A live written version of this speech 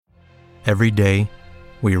Every day,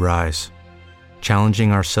 we rise,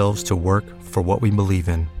 challenging ourselves to work for what we believe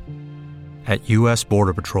in. At U.S.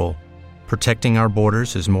 Border Patrol, protecting our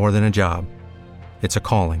borders is more than a job. It's a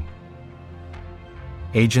calling.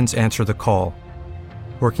 Agents answer the call,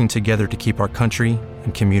 working together to keep our country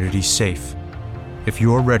and communities safe. If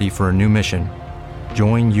you're ready for a new mission,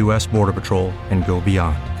 join U.S. Border Patrol and go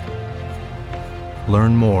beyond.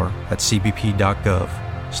 Learn more at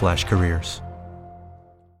cbp.gov/careers.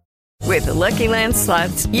 With the Lucky Land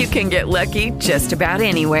Slots, you can get lucky just about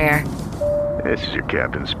anywhere. This is your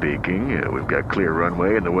captain speaking. We've got clear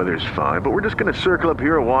runway and the weather's fine, but we're just going to circle up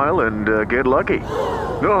here a while and get lucky.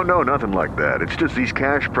 No, nothing like that. It's just these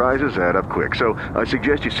cash prizes add up quick. So I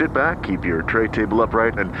suggest you sit back, keep your tray table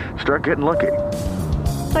upright, and start getting lucky.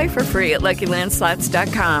 Play for free at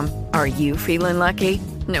LuckyLandSlots.com. Are you feeling lucky?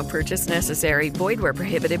 No purchase necessary. Void where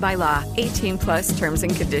prohibited by law. 18+ terms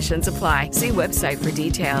and conditions apply. See website for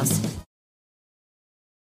details.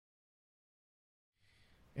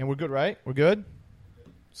 And we're good, right? We're good?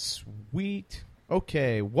 Sweet.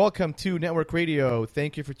 Okay, welcome to Network Radio.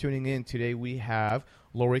 Thank you for tuning in. Today we have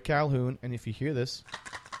Lori Calhoun, and if you hear this,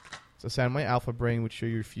 it's a sound of my Alpha Brain, which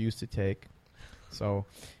you refuse to take. So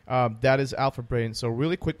that is Alpha Brain. So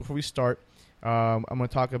really quick before we start, I'm going to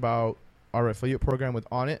talk about our affiliate program with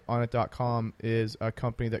Onnit. Onnit.com is a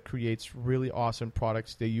company that creates really awesome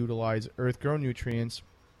products. They utilize earth-grown nutrients,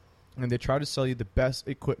 and they try to sell you the best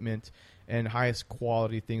equipment and highest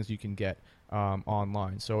quality things you can get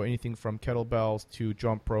online. So anything from kettlebells to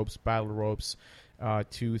jump ropes, battle ropes,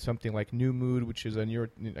 to something like New Mood, which is they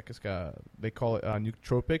call it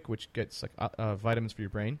nootropic, which gets like vitamins for your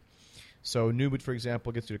brain. So New Mood, for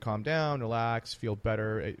example, gets you to calm down, relax, feel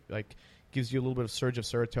better. It gives you a little bit of surge of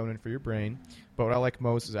serotonin for your brain. But what I like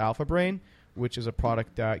most is Alpha Brain, which is a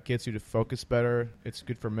product that gets you to focus better. It's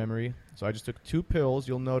good for memory. So I just took 2 pills.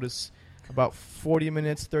 You'll notice about 40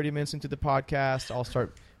 minutes, 30 minutes into the podcast, I'll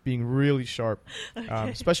start being really sharp, okay.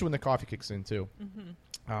 Especially when the coffee kicks in too.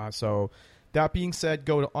 Mm-hmm. So that being said,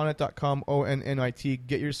 go to onnit.com, ONNIT,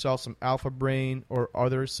 get yourself some Alpha Brain or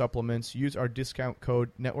other supplements. Use our discount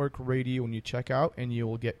code Network Radio when you check out, and you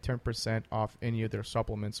will get 10% off any of their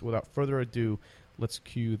supplements. Without further ado, let's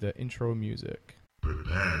cue the intro music.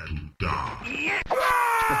 Prepare to die.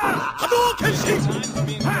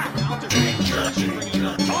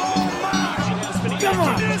 Come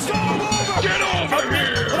on! Get over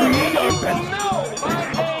here!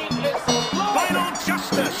 Final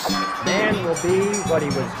justice! Man will be what he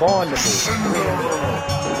was born to be.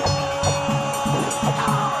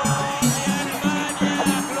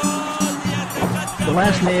 The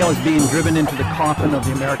last nail is being driven into the coffin of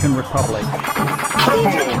the American Republic.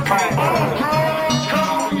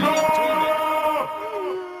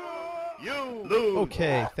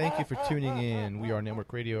 Okay, thank you for tuning in. We are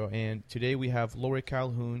Network Radio, and today we have Lori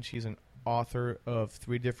Calhoun. She's an author of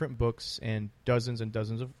 3 different books and dozens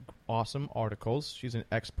of awesome articles. She's an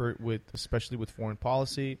expert especially with foreign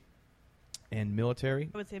policy and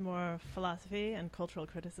military. I would say more philosophy and cultural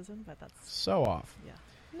criticism, but that's so off. Yeah.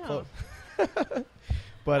 No.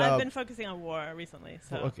 But I've been focusing on war recently.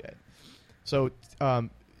 So okay. So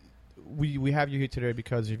we have you here today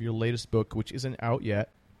because of your latest book, which isn't out yet.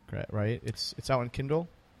 Right? It's out on Kindle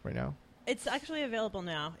right now? It's actually available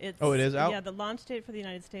now. It is out? Yeah, the launch date for the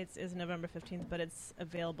United States is November 15th, but it's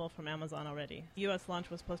available from Amazon already. The U.S. launch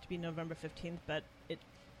was supposed to be November 15th, but it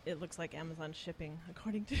looks like Amazon shipping,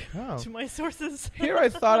 according to to my sources. Here I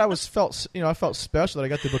thought I felt special that I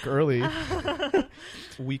got the book early.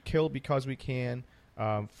 We Kill Because We Can,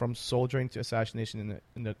 from soldiering to assassination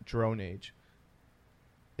in the drone age.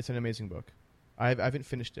 It's an amazing book. I haven't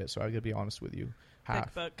finished it, so I got to be honest with you.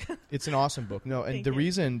 Half. Book. It's an awesome book. No, and the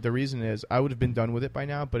reason is I would have been done with it by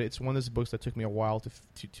now, but it's one of those books that took me a while to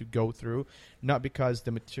go through. Not because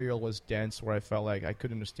the material was dense where I felt like I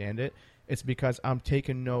couldn't understand it. It's because I'm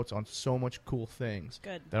taking notes on so much cool things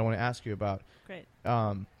that I want to ask you about. Great.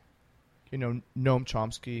 Noam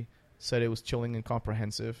Chomsky said it was chilling and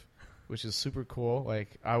comprehensive, which is super cool.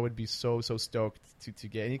 Like, I would be so stoked to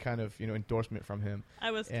get any kind of endorsement from him.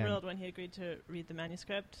 I was thrilled when he agreed to read the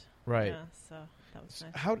manuscript. Right. Yeah, so that was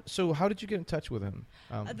nice. How did you get in touch with him?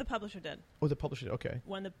 The publisher did. Oh, the publisher did. Okay.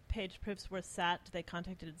 When the page proofs were set, they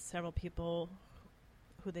contacted several people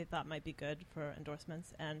who they thought might be good for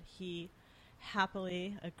endorsements, and he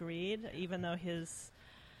happily agreed, even though his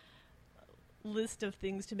list of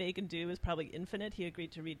things to make and do is probably infinite. He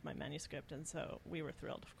agreed to read my manuscript, and so we were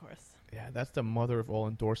thrilled, of course. Yeah, that's the mother of all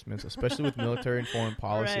endorsements, especially with military and foreign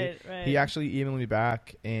policy. Right. He actually emailed me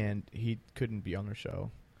back, and he couldn't be on our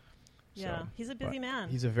show. Yeah, So, he's a busy but man.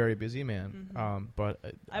 He's a very busy man. Mhm. But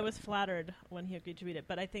I was flattered when he agreed to read it,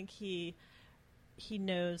 but I think he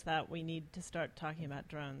knows that we need to start talking about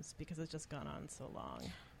drones because it's just gone on so long.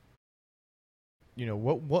 you know,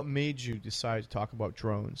 what made you decide to talk about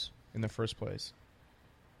drones in the first place?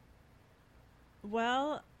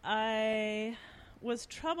 Well, I was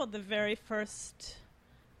troubled the very first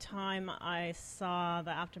time I saw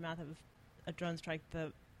the aftermath of a drone strike,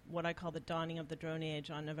 what I call the dawning of the drone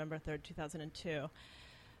age on November 3rd, 2002.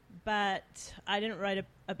 But I didn't write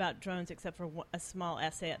about drones except for a small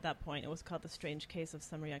essay at that point. It was called The Strange Case of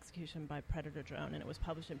Summary Execution by Predator Drone, and it was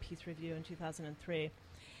published in Peace Review in 2003.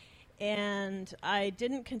 And I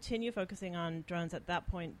didn't continue focusing on drones at that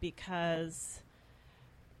point because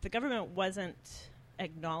the government wasn't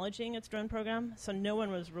acknowledging its drone program, so no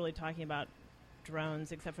one was really talking about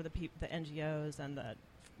drones except for the NGOs and the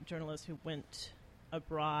journalists who went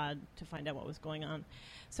abroad to find out what was going on.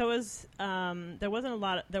 So it was there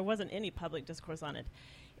wasn't any public discourse on it.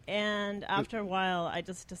 And after a while, I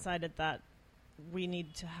just decided that we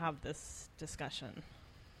need to have this discussion.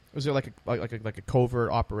 Was it like a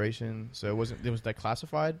covert operation? So it was like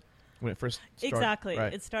classified when it first started? Exactly.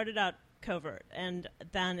 Right. It started out covert, and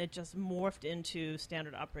then it just morphed into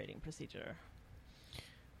standard operating procedure.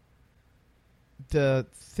 The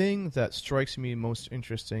thing that strikes me most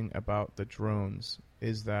interesting about the drones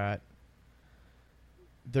is that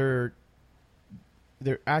their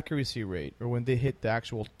accuracy rate, or when they hit the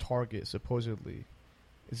actual target, supposedly,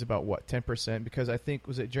 is about, what, 10%? Because I think,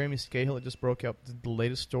 was it Jeremy Scahill that just broke out the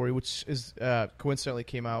latest story, which is coincidentally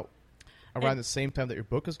came out around the same time that your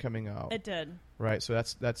book is coming out. It did. Right, so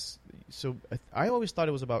that's so I always thought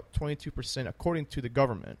it was about 22% according to the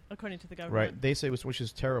government. According to the government. Right, they say it was, which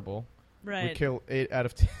is terrible. Right. We kill 8 out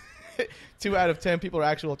of 10. 2 out of 10 people are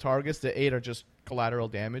actual targets. The 8 are just collateral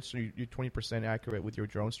damage. So you're 20% accurate with your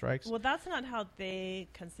drone strikes. Well, that's not how they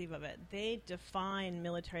conceive of it. They define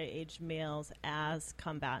military-aged males as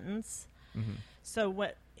combatants. Mm-hmm. So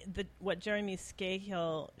what Jeremy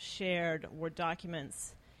Scahill shared were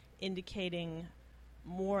documents indicating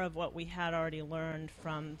more of what we had already learned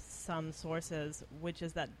from some sources, which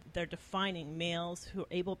is that they're defining males, who are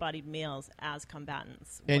able-bodied males, as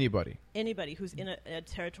combatants. Anybody who's in a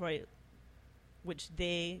territory which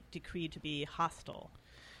they decree to be hostile.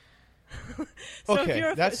 So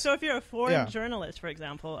if you're a foreign journalist, for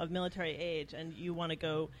example, of military age, and you want to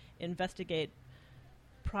go investigate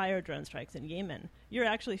prior drone strikes in Yemen, you're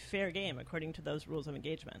actually fair game according to those rules of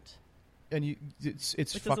engagement. And it's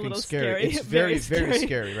Which fucking is a scary. scary. It's very very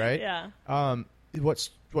scary, right? Yeah. What's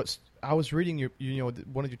I was reading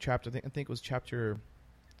one of your chapters. I think it was chapter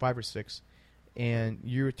 5 or 6, and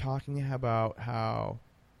you were talking about how,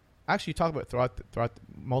 actually you talk about it throughout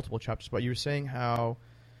multiple chapters, but you were saying how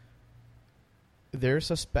they're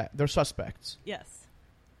suspects. Yes.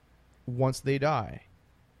 Once they die,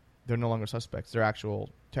 they're no longer suspects. They're actual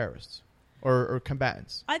terrorists. Or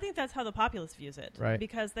combatants. I think that's how the populace views it. Right.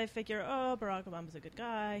 Because they figure, Barack Obama's a good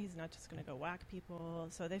guy. He's not just going to go whack people.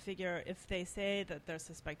 So they figure if they say that they're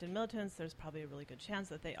suspected militants, there's probably a really good chance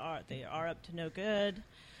that they are up to no good.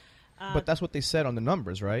 But that's what they said on the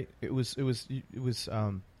numbers, right? It was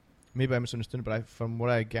maybe I misunderstood, but from what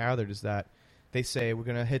I gathered is that they say we're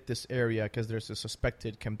going to hit this area because there's a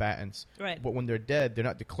suspected combatants. Right. But when they're dead, they're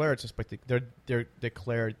not declared suspected. They're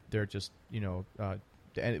declared they're just,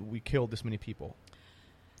 we killed this many people.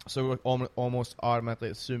 So we're almost automatically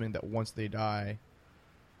assuming that once they die,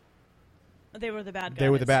 they were the bad guys. They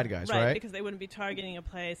were the bad guys, right? Because they wouldn't be targeting a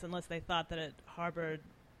place unless they thought that it harbored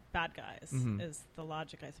bad guys, is the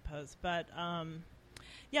logic, I suppose. But,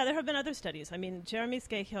 there have been other studies. I mean, Jeremy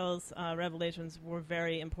Scahill's revelations were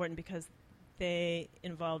very important because they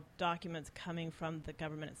involved documents coming from the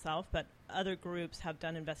government itself, but other groups have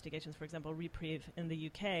done investigations. For example, Reprieve in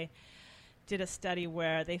the UK did a study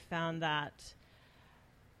where they found that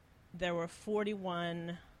there were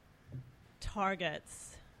 41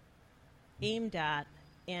 targets aimed at,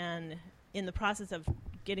 and in the process of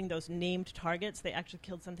getting those named targets, they actually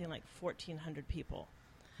killed something like 1,400 people.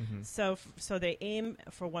 Mm-hmm. So they aim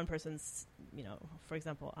for one person's, for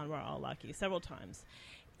example, Anwar al-Awlaki several times,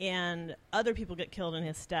 and other people get killed in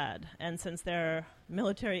his stead. And since they're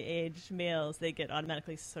military-aged males, they get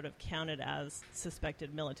automatically sort of counted as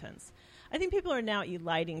suspected militants. I think people are now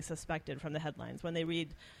eliding suspected from the headlines. When they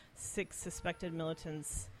read 6 suspected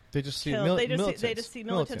militants they just see killed, militants. They just see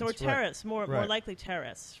militants or terrorists, right. more likely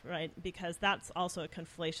terrorists, right? Because that's also a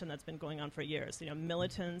conflation that's been going on for years.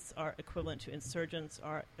 Militants are equivalent to insurgents,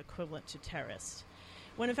 are equivalent to terrorists.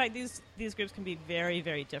 When in fact these groups can be very,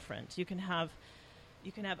 very different. You can have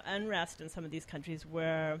unrest in some of these countries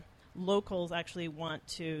where locals actually want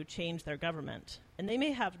to change their government. And they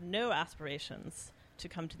may have no aspirations to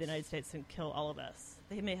come to the United States and kill all of us.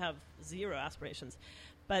 They may have zero aspirations.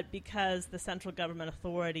 But because the central government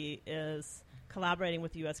authority is collaborating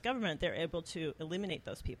with the U.S. government, they're able to eliminate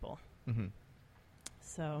those people. Mm-hmm.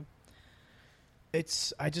 So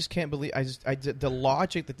I just can't believe the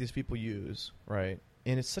logic that these people use, right?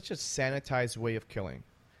 And it's such a sanitized way of killing.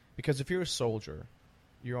 Because if you're a soldier,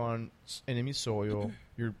 you're on enemy soil,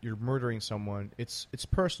 you're murdering someone, it's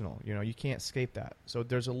personal, you can't escape that. So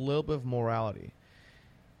there's a little bit of morality.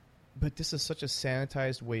 But this is such a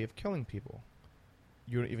sanitized way of killing people.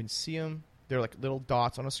 You don't even see them. They're like little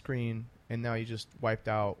dots on a screen, and now you just wiped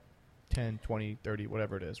out 10, 20, 30,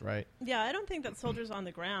 whatever it is, right? Yeah, I don't think that soldiers on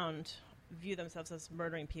the ground view themselves as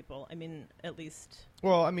murdering people. I mean, at least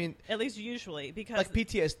usually, because like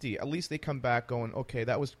PTSD, at least they come back going, okay,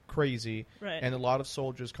 that was crazy. Right. And a lot of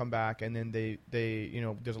soldiers come back, and then they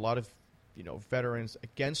there's a lot of veterans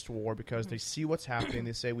against war because they see what's happening.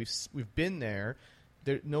 They say we've been there.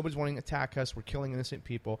 Nobody's wanting to attack us. We're killing innocent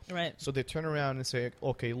people. Right. So they turn around and say,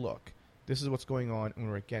 okay, look, this is what's going on, and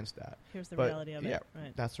we're against that. Here's the reality of it. Yeah,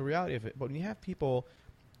 right. That's the reality of it. But when you have people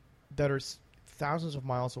that are thousands of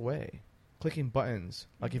miles away, clicking buttons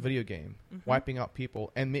like a video game, wiping out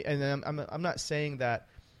people, and I'm not saying that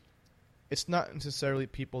it's not necessarily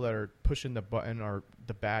people that are pushing the button are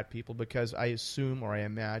the bad people, because I assume or I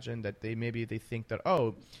imagine that they think that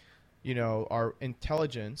our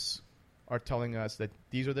intelligence are telling us that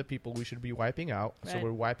these are the people we should be wiping out, so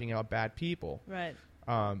we're wiping out bad people. Right.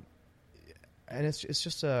 And it's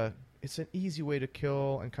just it's an easy way to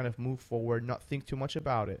kill and kind of move forward, not think too much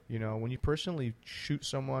about it. When you personally shoot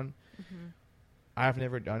someone, I've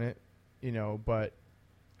never done it, but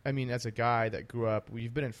I mean, as a guy that grew up,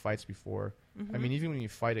 we've been in fights before. I mean, even when you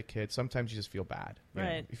fight a kid, sometimes you just feel bad.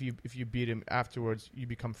 Right. If you beat him afterwards, you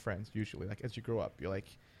become friends usually. Like as you grow up, you're like,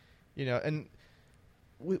 and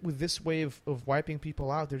with this way of wiping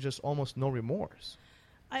people out, there's just almost no remorse.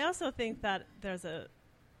 I also think that there's a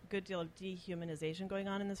good deal of dehumanization going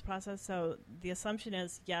on in this process. So the assumption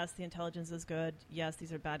is, yes, the intelligence is good. Yes,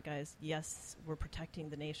 these are bad guys. Yes, we're protecting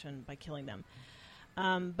the nation by killing them.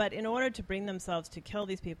 But in order to bring themselves to kill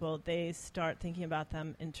these people, they start thinking about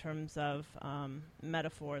them in terms of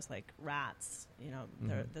metaphors like rats.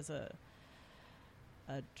 There's a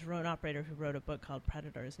drone operator who wrote a book called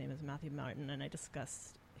Predator. His name is Matthew Martin, and I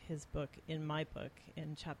discussed his book in my book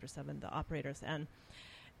in Chapter 7, The Operators. And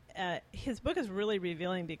his book is really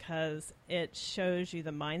revealing because it shows you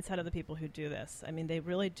the mindset of the people who do this. I mean, they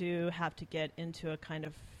really do have to get into a kind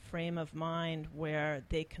of frame of mind where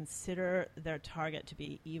they consider their target to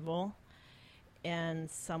be evil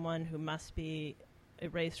and someone who must be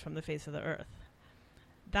erased from the face of the earth.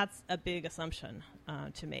 That's a big assumption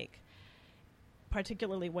to make,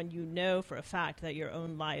 particularly when you know for a fact that your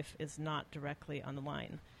own life is not directly on the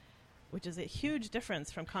line, which is a huge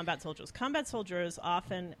difference from combat soldiers. Combat soldiers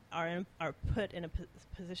often are put in a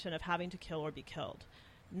position of having to kill or be killed.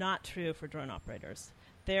 Not true for drone operators.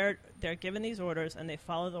 They're given these orders, and they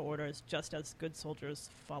follow the orders just as good soldiers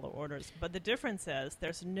follow orders. But the difference is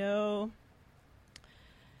there's no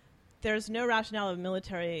rationale of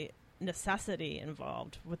military necessity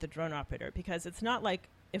involved with the drone operator, because it's not like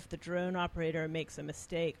if the drone operator makes a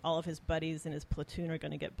mistake, all of his buddies in his platoon are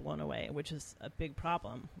going to get blown away, which is a big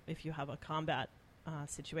problem if you have a combat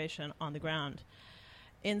situation on the ground.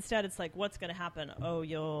 Instead, it's like, what's going to happen? Oh,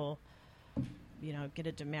 you'll get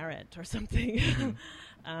a demerit or something.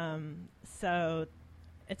 So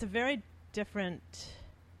it's a very different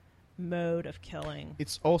mode of killing.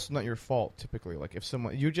 It's also not your fault, typically. Like if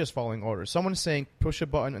you're just following orders. Someone's saying, push a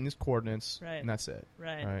button on these coordinates, and that's it.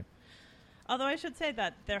 Right. Although I should say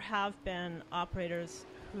that there have been operators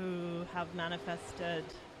who have manifested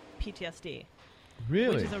PTSD.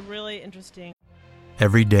 Really? Which is a really interesting...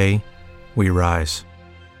 Every day, we rise,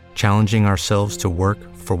 challenging ourselves to work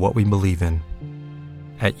for what we believe in.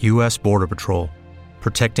 At U.S. Border Patrol,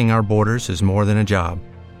 protecting our borders is more than a job.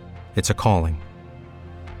 It's a calling.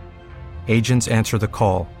 Agents answer the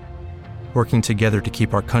call, working together to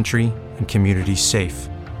keep our country and communities safe.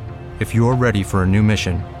 If you're ready for a new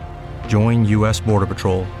mission, join U.S. Border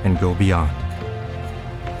Patrol and go beyond.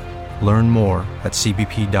 Learn more at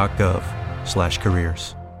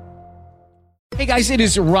cbp.gov/careers. Hey guys, it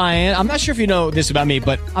is Ryan. I'm not sure if you know this about me,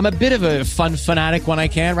 but I'm a bit of a fun fanatic when I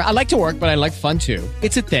can. I like to work, but I like fun too.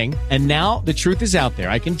 It's a thing. And now the truth is out there.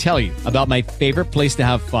 I can tell you about my favorite place to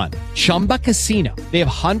have fun. Chumba Casino. They have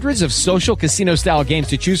hundreds of social casino style games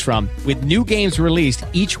to choose from with new games released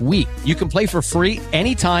each week. You can play for free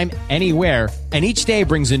anytime, anywhere, And each day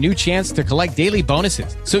brings a new chance to collect daily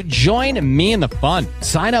bonuses. So join me in the fun.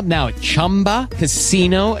 Sign up now at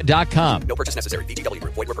ChumbaCasino.com. No purchase necessary. VGW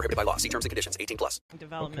Group. Void where prohibited by law. See terms and conditions. 18+.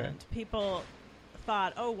 Development. Okay. People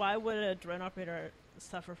thought, oh, why would a drone operator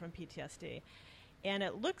suffer from PTSD? And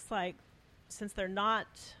it looks like, since they're not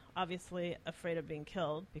obviously afraid of being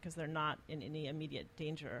killed because they're not in any immediate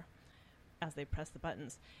danger as they press the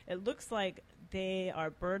buttons, it looks like they are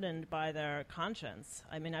burdened by their conscience.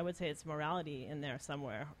 I mean, I would say it's morality in there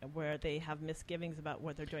somewhere where they have misgivings about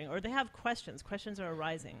what they're doing, or they have questions. Questions are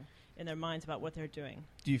arising in their minds about what they're doing.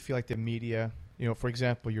 Do you feel like the media, for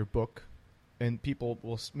example, your book, and people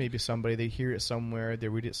will, maybe somebody, they hear it somewhere, they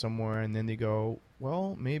read it somewhere, and then they go,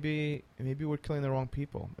 well, maybe we're killing the wrong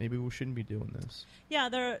people. Maybe we shouldn't be doing this. Yeah,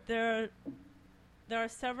 there are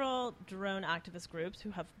several drone activist groups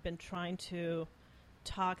who have been trying to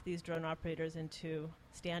talk these drone operators into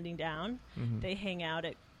standing down. Mm-hmm. They hang out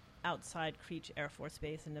outside Creech Air Force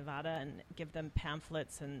Base in Nevada and give them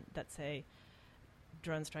pamphlets that say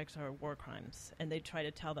drone strikes are war crimes. And they try to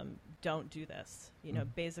tell them, don't do this.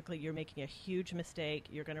 Basically, you're making a huge mistake.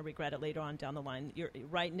 You're going to regret it later on down the line.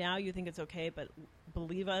 Right now, you think it's okay, but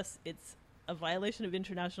believe us, it's a violation of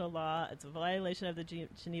international law. It's a violation of the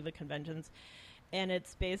Geneva Conventions. And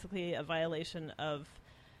it's basically a violation of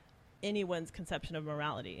anyone's conception of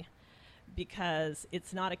morality, because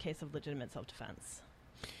it's not a case of legitimate self-defense.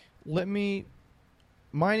 My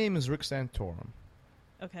name is Rick Santorum.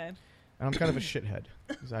 Okay. And I'm kind of a shithead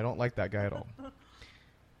because I don't like that guy at all.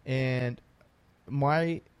 And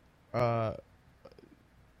my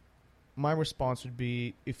response would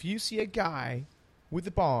be, if you see a guy with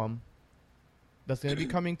a bomb that's going to be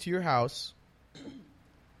coming to your house,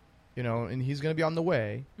 and he's going to be on the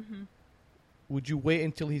way, Mm-hmm. would you wait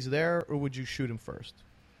until he's there, or would you shoot him first?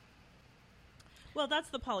 Well, that's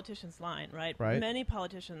the politician's line, right? Right. Many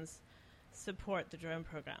politicians support the drone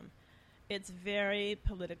program. It's very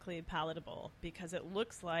politically palatable because it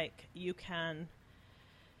looks like you can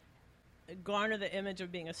garner the image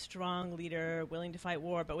of being a strong leader, willing to fight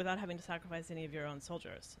war, but without having to sacrifice any of your own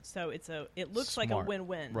soldiers. So it looks like a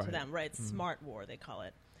win-win to them, right? It's smart war, they call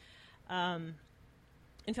it. In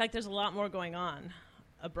fact, there's a lot more going on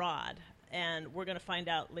abroad, and we're going to find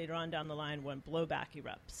out later on down the line when blowback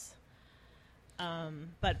erupts.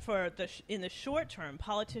 But in the short term,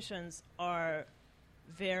 politicians are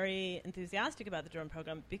very enthusiastic about the drone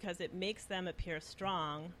program because it makes them appear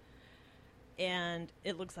strong, and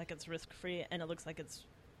it looks like it's risk-free, and it looks like it's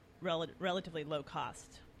relatively low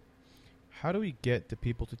cost. How do we get the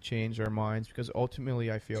people to change their minds? Because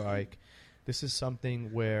ultimately I feel like this is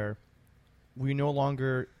something where we no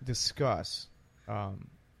longer discuss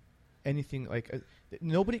anything like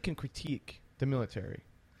nobody can critique the military.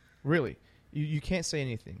 Really. You can't say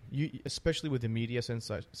anything, especially with the media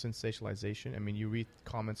sensationalization. I mean, you read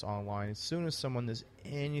comments online. As soon as someone does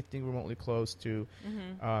anything remotely close to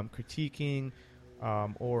critiquing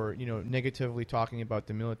or negatively talking about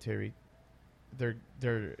the military,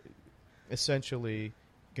 they're essentially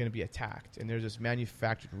going to be attacked. And there's this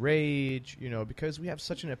manufactured rage, because we have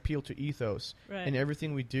such an appeal to ethos in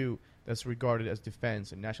everything we do that's regarded as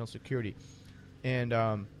defense and national security.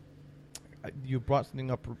 And you brought something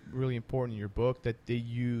up really important in your book, that they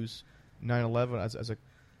use 9/11 as a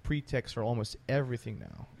pretext for almost everything now.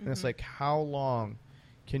 Mm-hmm. And it's like, how long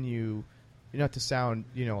can you, not to sound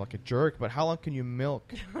like a jerk, but how long can you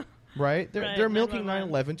milk? Right? They're milking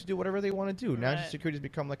 9/11 to do whatever they want to do. National security has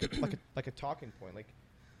become like a talking point.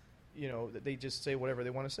 They just say whatever they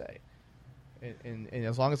want to say, and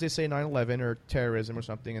as long as they say 9/11 or terrorism or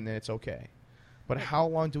something, and then it's okay. But how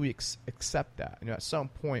long do we accept that? At some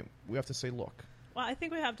point, we have to say, look. Well, I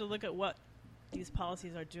think we have to look at what these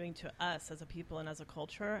policies are doing to us as a people and as a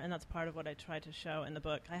culture, and that's part of what I try to show in the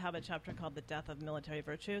book. I have a chapter called The Death of Military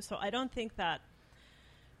Virtue. So I don't think that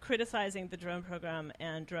criticizing the drone program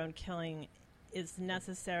and drone killing is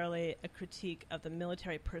necessarily a critique of the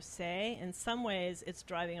military per se. In some ways, it's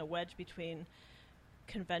driving a wedge between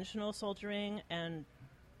conventional soldiering and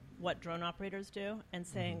what drone operators do, and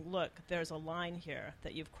saying, look, there's a line here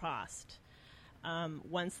that you've crossed.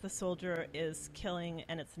 Once the soldier is killing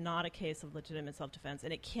and it's not a case of legitimate self-defense,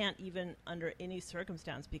 and it can't even under any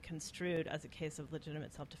circumstance be construed as a case of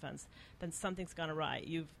legitimate self-defense, then something's gone awry.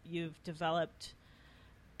 You've developed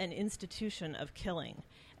an institution of killing,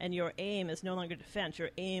 and your aim is no longer defense.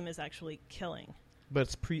 Your aim is actually killing. But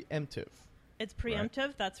it's preemptive. It's preemptive,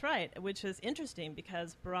 right. That's right, which is interesting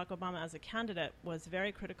because Barack Obama as a candidate was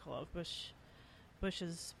very critical of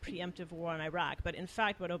Bush's preemptive war in Iraq. But in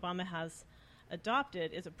fact, what Obama has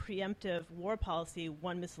adopted is a preemptive war policy,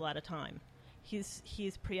 one missile at a time.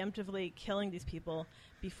 He's preemptively killing these people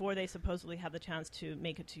before they supposedly have the chance to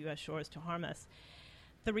make it to U.S. shores to harm us.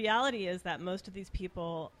 The reality is that most of these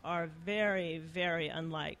people are very, very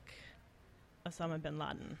unlike Osama bin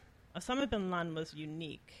Laden. Osama bin Laden was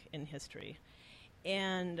unique in history.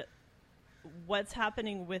 And what's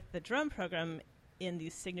happening with the drone program in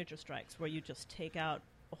these signature strikes, where you just take out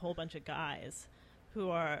a whole bunch of guys who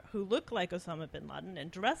look like Osama bin Laden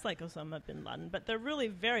and dress like Osama bin Laden, but they're really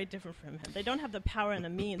very different from him. They don't have the power and the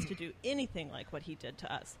means to do anything like what he did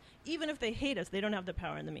to us. Even if they hate us, they don't have the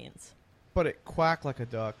power and the means. But it quacked like a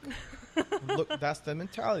duck. Look, that's the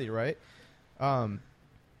mentality, right? At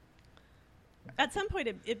some point,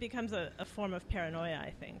 it becomes a form of paranoia,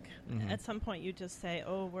 I think. Mm-hmm. At some point, you just say,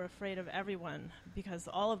 oh, we're afraid of everyone because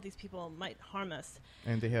all of these people might harm us.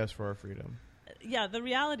 And they hate us for our freedom. Yeah, the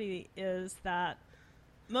reality is that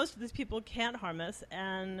most of these people can't harm us,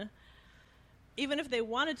 and even if they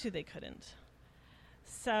wanted to, they couldn't.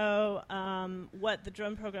 So what the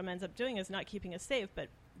drone program ends up doing is not keeping us safe, but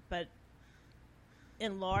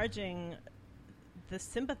enlarging the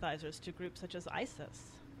sympathizers to groups such as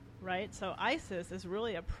ISIS, right? So ISIS is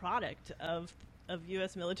really a product of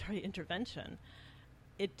U.S. military intervention.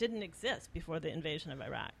 It didn't exist before the invasion of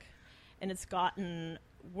Iraq. And it's gotten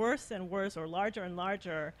worse and worse, or larger and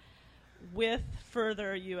larger, with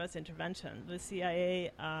further U.S. intervention. The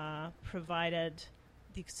CIA provided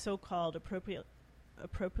the so-called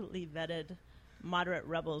appropriately vetted moderate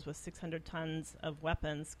rebels with 600 tons of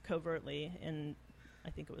weapons covertly in,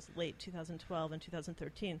 I think it was late 2012 and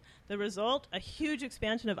 2013. The result, a huge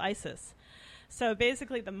expansion of ISIS. So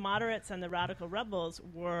basically the moderates and the radical rebels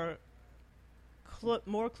were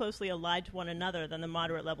more closely allied to one another than the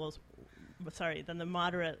moderate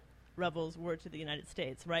rebels were to the United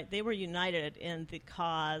States, right? They were united in the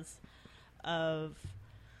cause of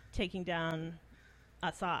taking down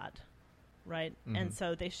Assad, right? Mm-hmm. And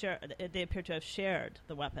so they appear to have shared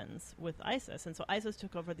the weapons with ISIS, and so ISIS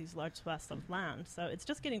took over these large swaths of land. So it's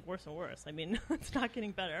just getting worse and worse. I mean, it's not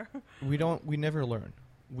getting better. We never learn.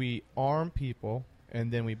 We arm people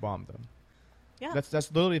and then we bomb them. Yeah. That's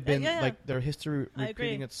literally been like their history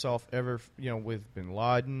repeating itself ever, with bin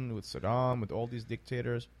Laden, with Saddam, with all these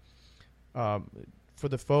dictators. For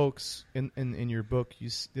the folks in your book,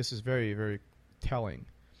 this is very, very telling.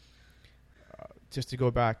 Just to go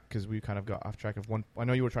back, because we kind of got off track of one. I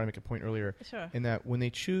know you were trying to make a point earlier. Sure. In that when they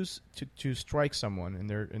choose to strike someone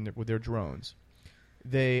with their drones,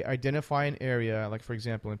 they identify an area, like for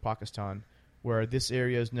example in Pakistan, where this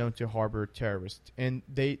area is known to harbor terrorists, and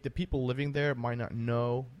the people living there might not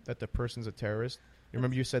know that the person's a terrorist. You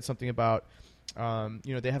remember you said something about.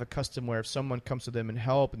 They have a custom where if someone comes to them and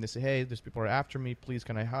help and they say, hey, these people are after me, please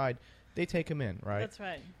can I hide? They take them in, right? That's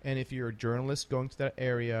right. And if you're a journalist going to that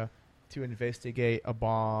area to investigate a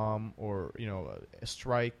bomb or, a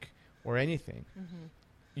strike or anything, mm-hmm.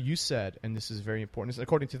 you said, and this is very important, this is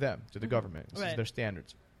according to them, to the mm-hmm. government, this is their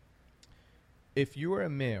standards. If you were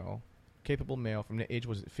a capable male from the age,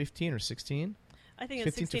 was it 15 or 16? I think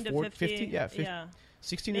it's 16 to 50. 50? Yeah.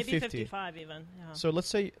 16 Maybe to 50. 55 even. Yeah. So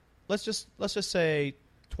let's just say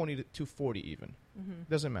 20 to 40 even. Mm-hmm.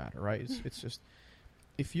 Doesn't matter, right? It's just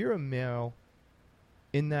if you're a male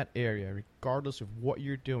in that area, regardless of what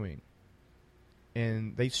you're doing,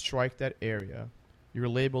 and they strike that area, you're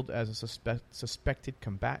labeled as a suspected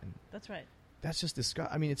combatant. That's right. That's just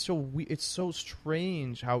disgusting. I mean, it's so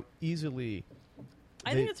strange how easily.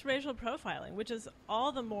 I think it's racial profiling, which is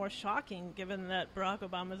all the more shocking given that Barack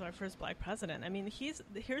Obama is our first black president. I mean,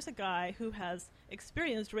 here's a guy who has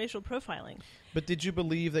experienced racial profiling. But did you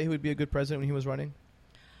believe that he would be a good president when he was running?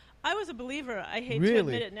 I was a believer. I hate to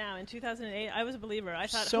admit it now. In 2008, I was a believer. I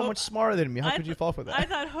thought much smarter than me. How could you fall for that? I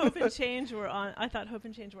thought hope and change were on. I thought hope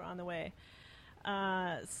and change were on the way.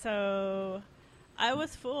 So I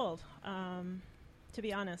was fooled, to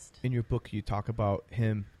be honest. In your book, you talk about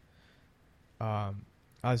him.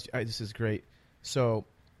 This is great. So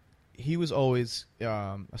he was always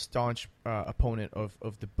a staunch opponent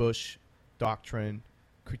of the Bush doctrine,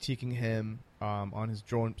 critiquing him on his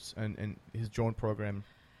drones and his drone program.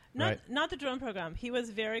 Not the drone program. He was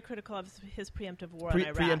very critical of his preemptive war in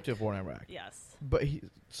Iraq. Preemptive war in Iraq. Yes. But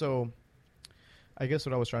so I guess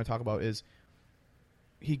what I was trying to talk about is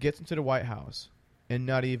he gets into the White House and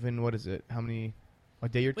not even, a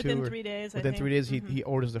day or two? Within 3 days, Within 3 days, mm-hmm. he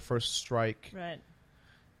orders the first strike. Right.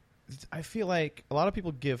 I feel like a lot of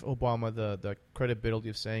people give Obama the credibility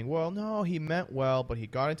of saying, well, no, he meant well, but he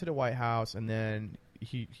got into the White House and then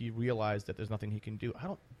he realized that there's nothing he can do.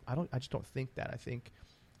 I just don't think that. I think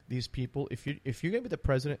these people, if you're going to be the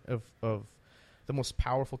president of the most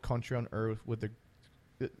powerful country on earth with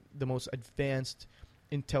the most advanced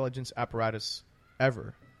intelligence apparatus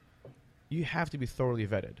ever, you have to be thoroughly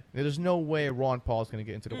vetted. There's no way Ron Paul is going to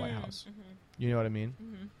get into the White House. You know what I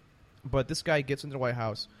mean? But this guy gets into the White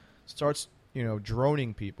House, starts,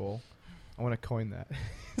 droning people. I want to coin that.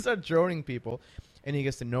 Start droning people, and he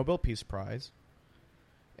gets the Nobel Peace Prize.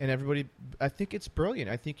 And everybody, I think it's brilliant.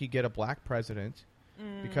 I think you get a black president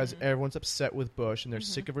because everyone's upset with Bush and they're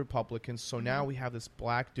sick of Republicans. So now we have this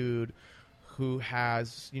black dude who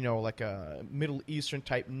has, like a Middle Eastern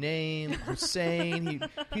type name, Hussein.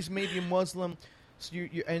 He's maybe a Muslim. So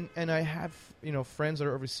and I have, friends that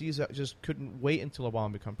are overseas that just couldn't wait until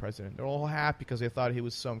Obama become president. They're all happy because they thought he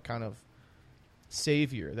was some kind of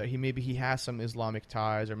savior, that he has some Islamic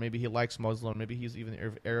ties, or maybe he likes Muslim, maybe he's even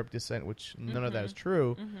of Arab descent, which none of that is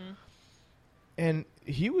true. And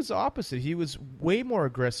he was the opposite. He was way more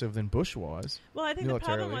aggressive than Bush was. Well, I think the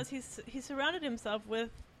problem was he surrounded himself with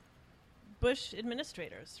Bush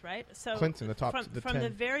administrators, right? So Clinton, the top from the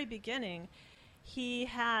very beginning, he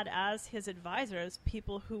had as his advisors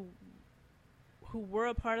people who were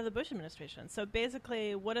a part of the Bush administration. So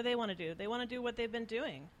basically, what do they want to do? They want to do what they've been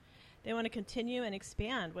doing. They want to continue and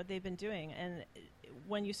expand what they've been doing. And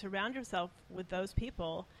when you surround yourself with those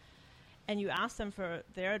people and you ask them for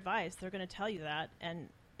their advice, they're going to tell you that. And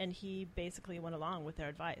he basically went along with their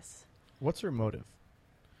advice. What's their motive?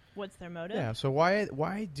 What's their motive? Yeah, so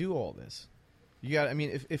why do all this?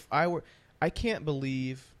 If I were, I can't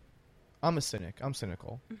believe, I'm a cynic. I'm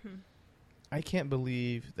cynical. I can't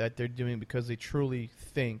believe that they're doing it because they truly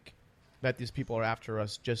think that these people are after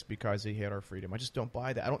us just because they hate our freedom. I just don't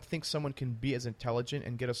buy that. I don't think someone can be as intelligent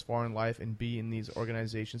and get as far in life and be in these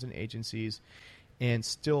organizations and agencies and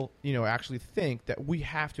still, actually think that we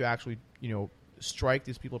have to actually, strike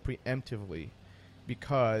these people preemptively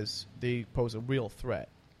because they pose a real threat.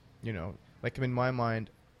 Like in my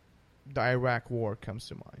mind, the Iraq War comes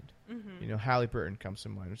to mind. Halliburton comes to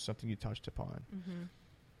mind, which is something you touched upon.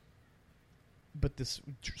 But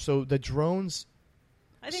so the drones...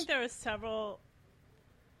 I think there are several...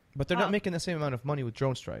 But they're not making the same amount of money with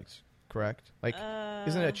drone strikes, correct? Like,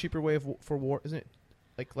 isn't it a cheaper way for war? Isn't it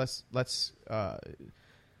like less...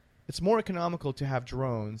 it's more economical to have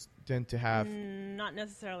drones than to have... Not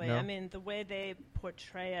necessarily. No? I mean, the way they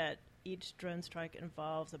portray it, each drone strike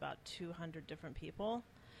involves about 200 different people.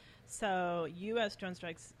 So U.S. drone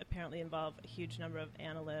strikes apparently involve a huge number of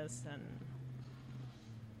analysts and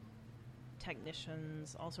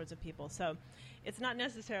technicians, all sorts of people. So it's not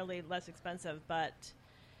necessarily less expensive, but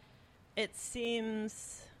it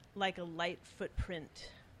seems like a light footprint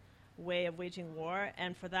way of waging war.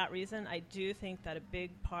 And for that reason, I do think that a big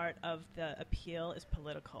part of the appeal is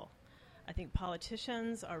political. I think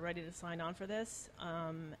politicians are ready to sign on for this,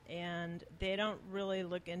 and they don't really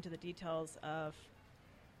look into the details of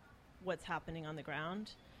what's happening on the ground.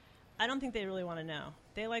 I don't think they really want to know.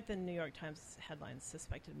 They like the New York Times headlines,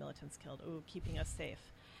 suspected militants killed, keeping us safe.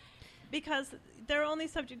 Because they're only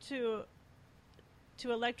subject to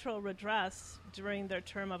electoral redress during their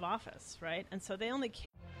term of office, right? And so they only care.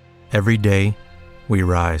 Every day, we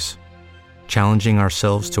rise, challenging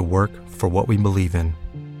ourselves to work for what we believe in.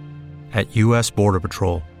 At U.S. Border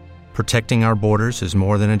Patrol, protecting our borders is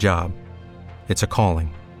more than a job. It's a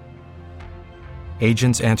calling.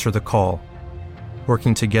 Agents answer the call,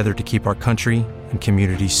 working together to keep our country and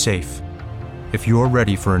communities safe. If you're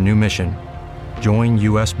ready for a new mission, join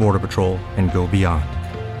U.S. Border Patrol and go beyond.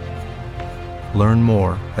 Learn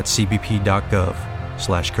more at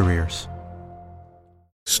cbp.gov/careers.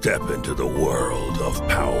 Step into the world of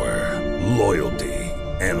power, loyalty,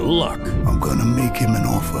 and luck. I'm gonna make him an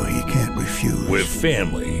offer he can't refuse. With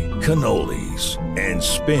family, cannolis, and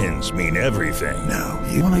spins mean everything. Now,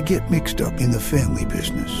 you wanna get mixed up in the family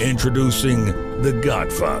business. Introducing The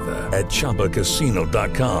Godfather at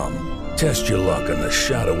ChumbaCasino.com. Test your luck in the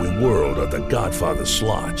shadowy world of The Godfather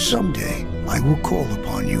slot. Someday, I will call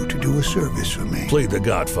upon you to do a service for me. Play The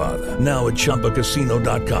Godfather, now at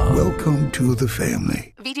ChumbaCasino.com. Welcome to the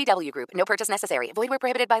family. VGW Group. No purchase necessary. Void where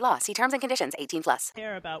prohibited by law. See terms and conditions. 18+.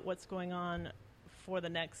 Care about what's going on for the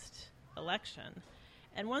next election.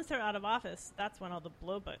 And once they're out of office, that's when all the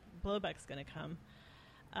blowback's going to come.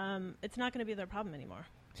 It's not going to be their problem anymore.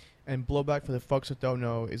 And blowback, for the folks that don't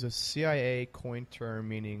know, is a CIA coined term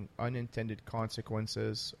meaning unintended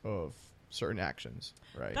consequences of certain actions,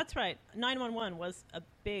 right? That's right. 9/11 was a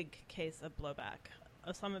big case of blowback.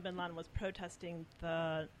 Osama bin Laden was protesting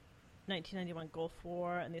the 1991 Gulf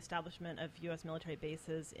War and the establishment of U.S. military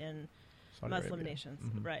bases in Saudi Muslim Arabia. nations,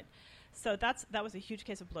 Mhm. right? So that was a huge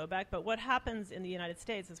case of blowback. But what happens in the United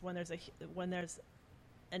States is when there's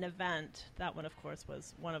an event, that one of course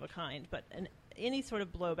was one of a kind, but any sort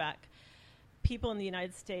of blowback, people in the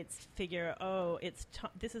United States figure,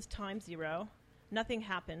 this is time zero. Nothing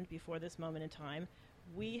happened before this moment in time.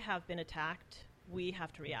 We have been attacked. We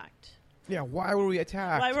have to react. Yeah, why were we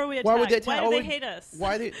attacked? Why were we attacked? Why would they attack? Why do they hate us?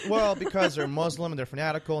 Well, because they're Muslim and they're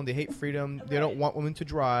fanatical and they hate freedom. They don't want women to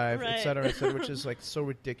drive, et cetera, which is like so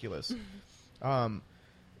ridiculous. And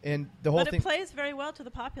the whole thing. But it plays very well to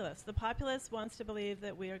the populace. The populace wants to believe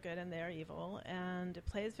that we are good and they are evil, and it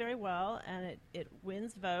plays very well, and it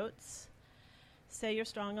wins votes. Say you're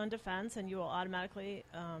strong on defense, and you will automatically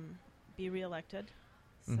be reelected.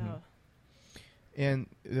 So. And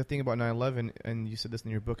the thing about 9/11, and you said this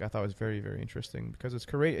in your book, I thought was very, very interesting because it's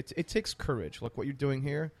courage. It takes courage. Like what you're doing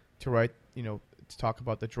here to write, to talk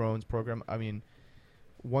about the drones program. I mean,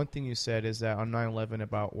 one thing you said is that on 9/11,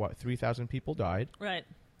 about 3,000 people died. Right.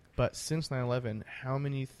 But since 9/11, how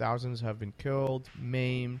many thousands have been killed,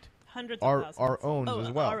 maimed? Hundreds of thousands. Our own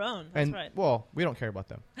as well. Our own, that's right. Well, we don't care about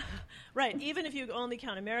them. Right. Even if you only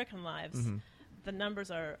count American lives, the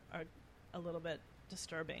numbers are a little bit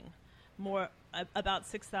disturbing. More about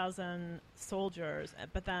 6,000 soldiers,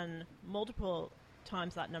 but then multiple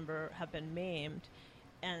times that number have been maimed,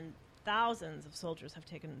 and thousands of soldiers have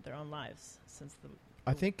taken their own lives since the.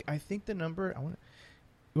 I think the number. One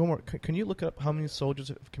more. Can you look up how many soldiers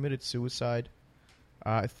have committed suicide?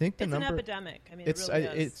 I think the number. It's an epidemic. I mean, it's it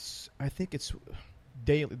really is. I think it's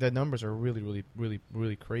daily. The numbers are really, really, really,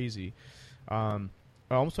 really crazy. I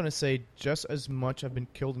almost want to say just as much have been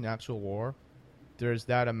killed in actual war. There's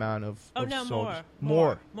that amount of soldiers.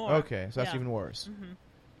 More. Okay, so that's even worse.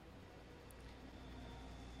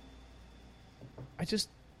 I just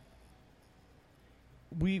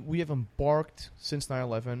we have embarked since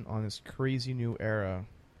 9/11 on this crazy new era,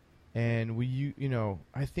 and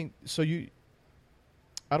I think so.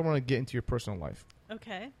 I don't want to get into your personal life.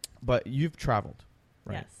 Okay. But you've traveled,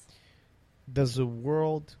 right? Yes. Does the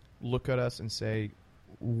world look at us and say,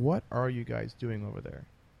 "What are you guys doing over there?"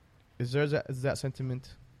 Is that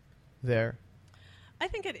sentiment there? I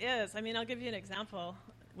think it is. I mean, I'll give you an example,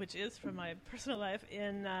 which is from my personal life.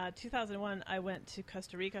 In 2001, I went to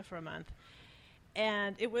Costa Rica for a month,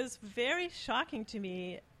 and it was very shocking to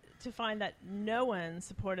me to find that no one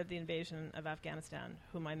supported the invasion of Afghanistan,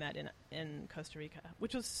 whom I met in Costa Rica,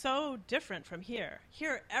 which was so different from here.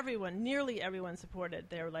 Here, nearly everyone supported.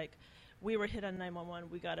 They were like, we were hit on 911,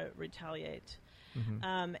 we got to retaliate.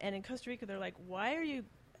 And in Costa Rica, they're like, why are you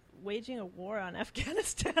waging a war on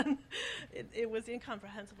Afghanistan? It was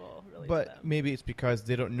incomprehensible, really. But maybe it's because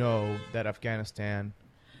they don't know that Afghanistan.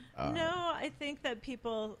 No, I think that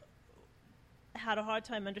people had a hard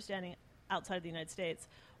time understanding outside of the United States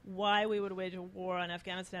why we would wage a war on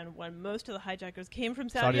Afghanistan when most of the hijackers came from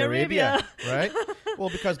Saudi Arabia. Right? Well,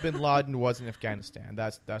 because Bin Laden was in Afghanistan.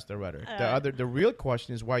 That's the rhetoric. The real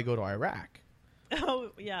question is why go to Iraq?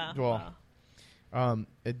 Oh yeah. Well.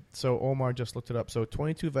 So Omar just looked it up. So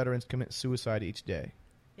 22 veterans commit suicide each day.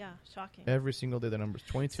 Yeah, shocking. Every single day, the number's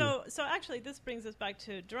 22. So actually, this brings us back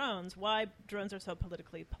to drones. Why drones are so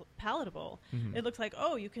politically palatable? It looks like,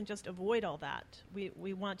 you can just avoid all that.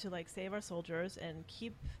 We want to save our soldiers and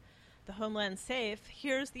keep the homeland safe.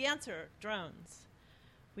 Here's the answer: drones.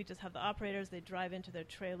 We just have the operators. They drive into their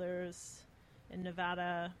trailers in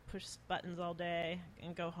Nevada, push buttons all day,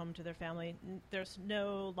 and go home to their family. There's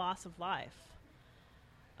no loss of life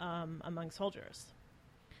among soldiers.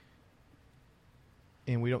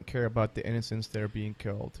 And we don't care about the innocents that are being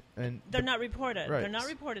killed. And they're not reported. Right. They're not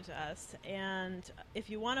reported to us. And if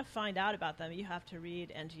you want to find out about them, you have to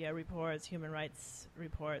read NGO reports, human rights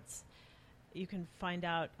reports. You can find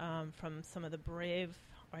out from some of the brave,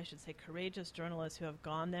 or I should say courageous journalists who have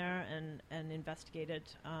gone there and investigated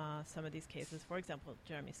some of these cases. For example,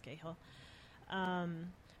 Jeremy Scahill.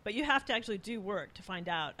 But you have to actually do work to find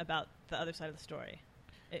out about the other side of the story.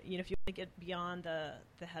 If you want to get beyond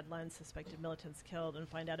the headlines, suspected militants killed, and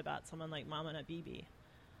find out about someone like Mamana Bibi.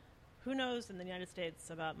 Who knows in the United States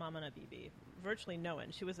about Mamana Bibi? Virtually no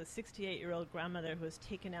one. She was a 68-year-old grandmother who was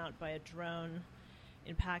taken out by a drone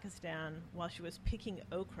in Pakistan while she was picking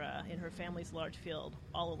okra in her family's large field,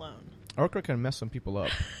 all alone. Okra can mess some people up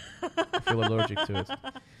if you're allergic to it.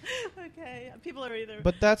 Okay, people are either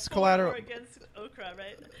but that's collateral or against okra,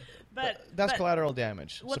 right? But that's collateral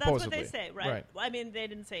damage. Well, supposedly. That's what they say, right? Well, I mean, they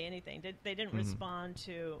didn't say anything. They didn't respond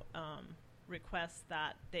to requests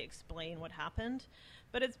that they explain what happened,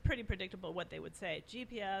 but it's pretty predictable what they would say.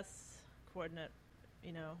 GPS coordinate.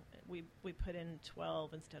 We put in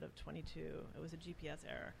 12 instead of 22. It was a GPS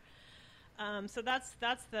error. So that's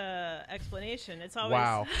the explanation. It's always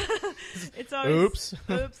wow. It's always oops.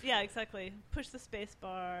 Oops. Yeah, exactly. Push the space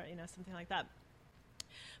bar. Something like that.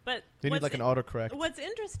 But they need like an autocorrect. What's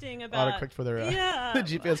interesting about autocorrect for their yeah,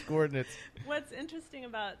 GPS coordinates. What's interesting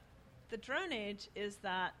about the drone age is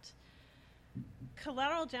that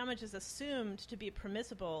collateral damage is assumed to be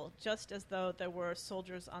permissible, just as though there were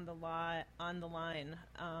soldiers on the line.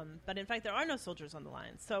 But in fact, there are no soldiers on the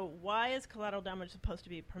line. So why is collateral damage supposed to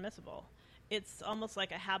be permissible? It's almost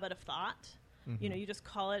like a habit of thought. Mm-hmm. You know, you just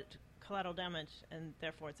call it collateral damage, and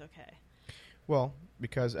therefore it's okay. Well,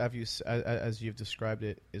 because as you've described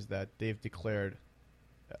it, is that they've declared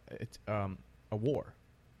a war.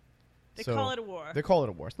 They call it a war. They call it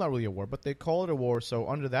a war. It's not really a war, but they call it a war. So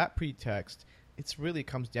under that pretext, it's really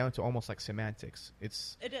comes down to almost like semantics. It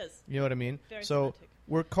is. You know what I mean? Very so semantic.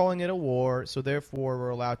 We're calling it a war, so therefore we're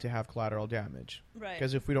allowed to have collateral damage. Right.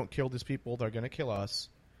 Because if we don't kill these people, they're going to kill us.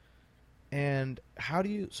 And how do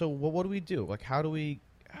you... So what do we do? Like, how do we...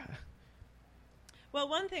 Well,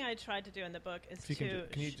 one thing I tried to do in the book is Can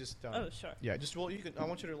you just... oh, sure. Yeah, just... Well, you can... I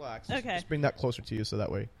want you to relax. Okay. Just bring that closer to you so that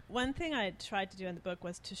way... One thing I tried to do in the book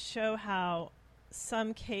was to show how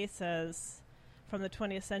some cases from the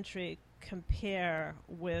 20th century compare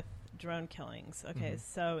with drone killings. Okay,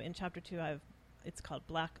 so in Chapter 2, it's called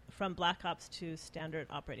From Black Ops to Standard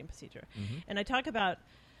Operating Procedure. And I talk about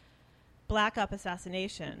Black Op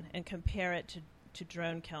assassination and compare it to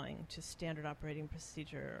drone killing, to Standard Operating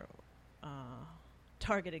Procedure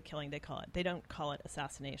targeted killing, they call it. They don't call it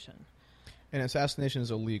assassination. And assassination is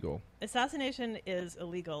illegal. Assassination is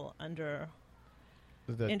illegal under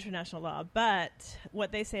international law, but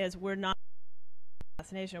what they say is we're not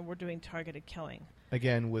assassination, we're doing targeted killing.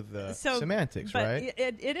 Again, with the semantics, but right?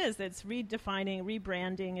 It is. It's redefining,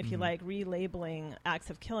 rebranding, if you like, relabeling acts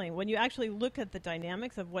of killing. When you actually look at the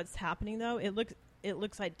dynamics of what's happening, though, it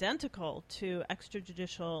looks identical to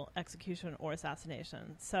extrajudicial execution or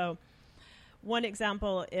assassination. So one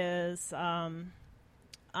example is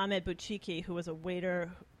Ahmed Bouchiki, who was a waiter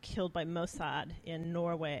killed by Mossad in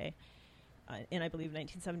Norway in, I believe,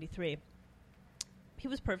 1973. He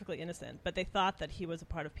was perfectly innocent, but they thought that he was a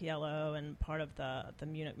part of PLO and part of the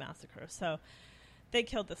Munich massacre. So they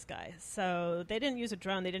killed this guy. So they didn't use a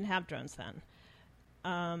drone. They didn't have drones then.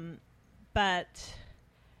 But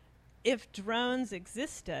if drones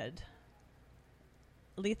existed,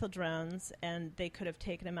 lethal drones, and they could have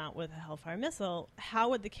taken him out with a Hellfire missile, how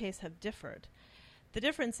would the case have differed? The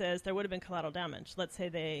difference is there would have been collateral damage. Let's say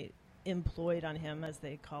they employed on him, as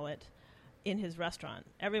they call it, in his restaurant.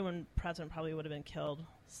 Everyone present probably would have been killed.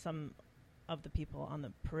 Some of the people on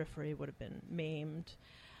the periphery would have been maimed.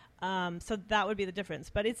 So that would be the difference.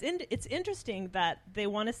 But it's interesting that they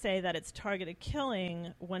want to say that it's targeted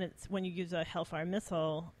killing when you use a Hellfire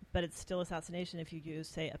missile, but it's still assassination if you use,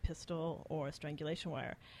 say, a pistol or a strangulation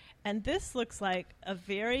wire. And this looks like a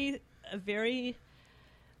very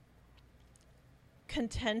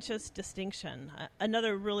contentious distinction.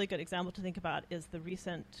 Another really good example to think about is the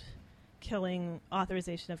recent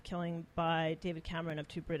authorization of killing by David Cameron of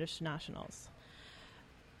 2 British nationals.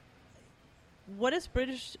 What is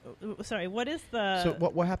the... So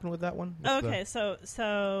what happened with that one?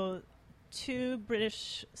 So 2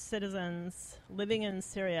 British citizens living in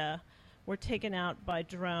Syria were taken out by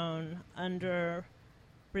drone under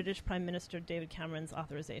British Prime Minister David Cameron's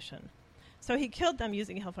authorization. So he killed them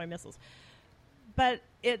using Hellfire missiles. But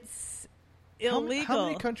it's illegal. How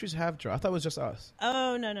many countries have drones? I thought it was just us.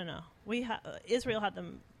 Oh, no. Israel had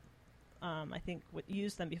them, I think,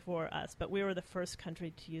 used them before us, but we were the first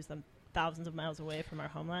country to use them thousands of miles away from our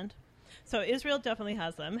homeland. So Israel definitely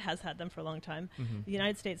has them, has had them for a long time. The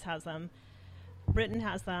United States has them. Britain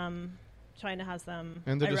has them. China has them.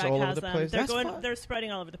 And they're Iraq just all has over the them. place? They're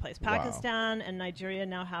spreading all over the place. Wow. Pakistan and Nigeria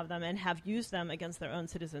now have them and have used them against their own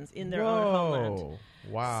citizens in their own homeland.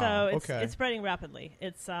 Wow. So it's spreading rapidly.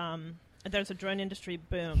 There's a drone industry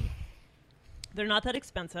boom. They're not that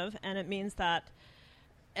expensive, and it means that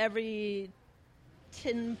every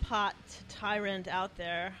tin pot tyrant out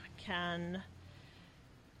there can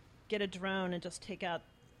get a drone and just take out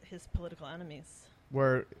his political enemies.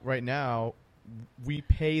 Where right now we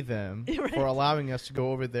pay them Right. for allowing us to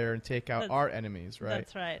go over there and take out our enemies, right?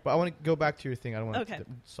 That's right. But I want to go back to your thing. I don't want Okay. to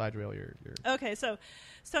side rail your... Okay, so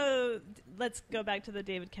let's go back to the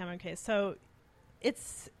David Cameron case. So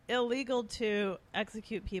it's illegal to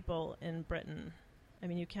execute people in Britain. I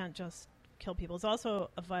mean, you can't just kill people. It's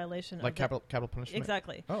also a violation Like of capital punishment?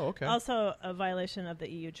 Exactly. Oh, okay. Also a violation of the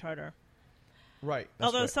EU Charter. Right.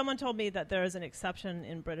 Although someone told me that there is an exception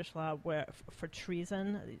in British law where for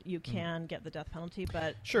treason you can get the death penalty,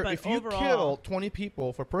 but Sure, but if you overall, kill 20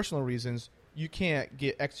 people for personal reasons, you can't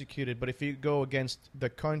get executed. But if you go against the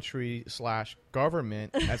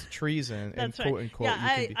country/government as treason, and that's quote right. unquote,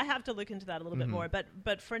 Yeah, you can I have to look into that a little bit more.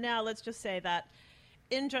 But for now, let's just say that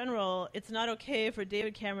in general, it's not okay for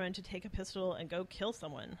David Cameron to take a pistol and go kill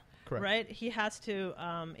someone. Correct. Right? He has to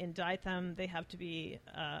indict them. They have to be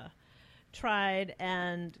tried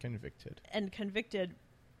and convicted,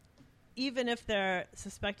 even if they're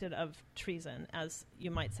suspected of treason, as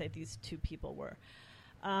you might say these two people were.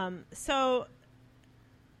 So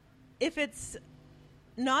if it's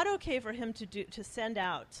not okay for him to send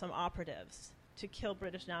out some operatives to kill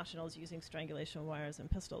British nationals using strangulation wires and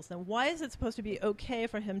pistols, then why is it supposed to be okay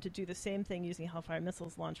for him to do the same thing using Hellfire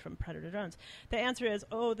missiles launched from Predator drones? The answer is,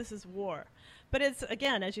 this is war. But it's,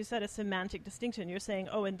 again, as you said, a semantic distinction. You're saying,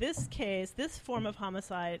 in this case, this form of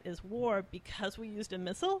homicide is war because we used a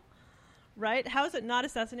missile? Right? How is it not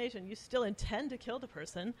assassination? You still intend to kill the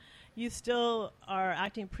person. You still are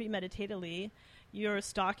acting premeditatedly. You're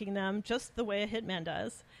stalking them just the way a hitman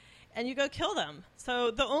does. And you go kill them.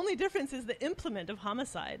 So the only difference is the implement of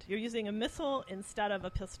homicide. You're using a missile instead of a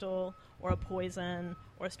pistol or a poison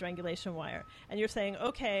or a strangulation wire. And you're saying,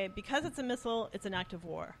 okay, because it's a missile, it's an act of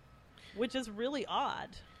war, which is really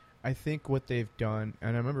odd. I think what they've done,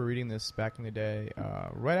 and I remember reading this back in the day,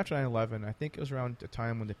 right after 9/11, I think it was around the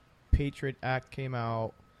time when the Patriot Act came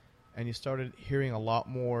out, and you started hearing a lot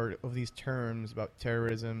more of these terms about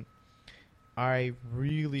terrorism. I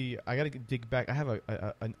got to dig back. I have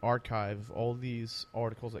an archive of all these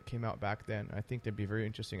articles that came out back then. I think they'd be very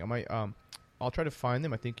interesting. I'll try to find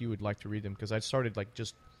them. I think you would like to read them because I started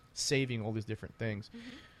just saving all these different things.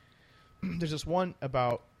 Mm-hmm. There's this one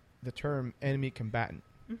about the term enemy combatant,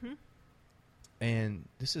 and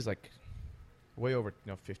this is way over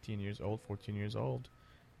 15 years old, 14 years old,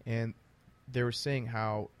 and they were saying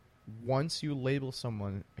how once you label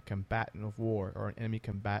someone a combatant of war or an enemy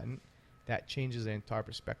combatant, that changes the entire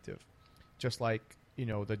perspective. Just like,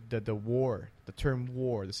 the war, the term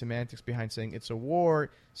war, the semantics behind saying it's a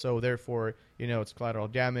war, so therefore, it's collateral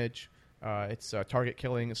damage, it's target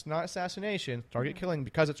killing. It's not assassination, target killing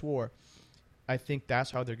because it's war. I think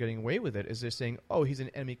that's how they're getting away with it, is they're saying, he's an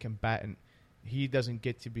enemy combatant. He doesn't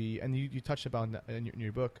get to be, and you touched about in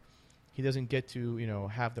your book, he doesn't get to,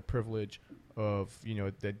 have the privilege of, the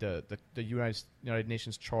United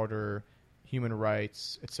Nations Charter, human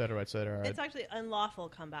rights, et cetera, et cetera. It's actually unlawful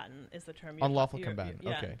combatant is the term. Unlawful combatant,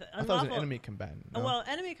 okay. I thought it was an enemy combatant. No? Well,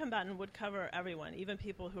 enemy combatant would cover everyone, even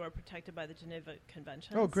people who are protected by the Geneva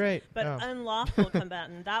Convention. Oh, great. But unlawful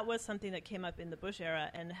combatant, that was something that came up in the Bush era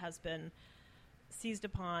and has been seized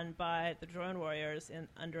upon by the drone warriors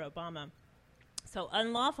under Obama. So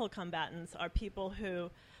unlawful combatants are people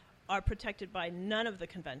who are protected by none of the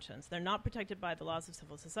conventions. They're not protected by the laws of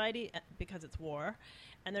civil society because it's war,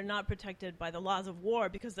 and they're not protected by the laws of war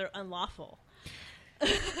because they're unlawful.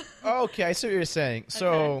 Okay, I see what you're saying.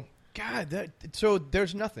 So, God, so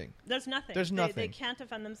there's nothing. There's nothing. There's nothing. They can't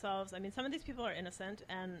defend themselves. I mean, some of these people are innocent,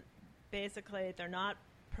 and basically they're not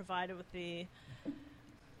provided with the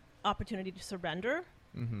opportunity to surrender,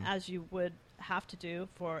 as you would have to do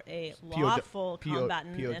for a lawful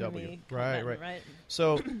combatant enemy combatant, right?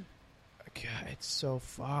 So, God, it's so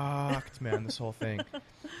fucked, man, this whole thing.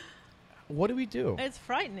 What do we do? It's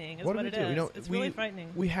frightening is what it is. It's really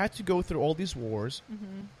frightening. We had to go through all these wars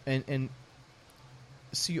and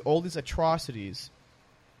see all these atrocities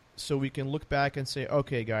so we can look back and say,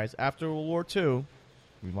 okay, guys, after World War II,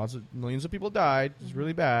 millions of people died. It was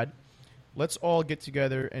really bad. Let's all get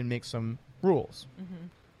together and make some rules.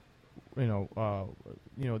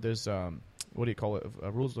 There's what do you call it?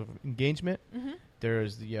 Rules of engagement.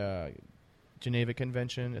 There's the Geneva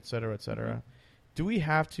Convention, et cetera, et cetera. Do we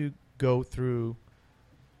have to go through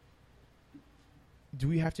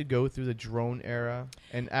the drone era,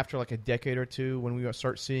 and after a decade or two, when we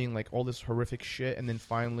start seeing all this horrific shit, and then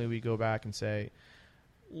finally we go back and say,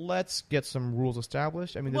 let's get some rules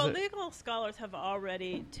established? I mean, legal scholars have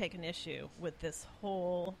already taken issue with this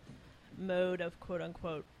whole mode of quote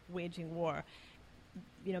unquote waging war.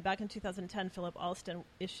 Back in 2010, Philip Alston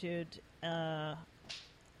issued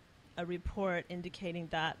a report indicating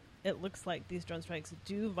that it looks like these drone strikes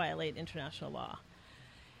do violate international law.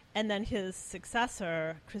 And then his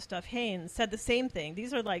successor, Christoph Haynes, said the same thing.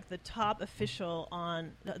 These are the top officials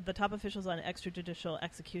on extrajudicial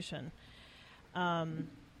execution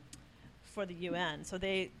for the UN. So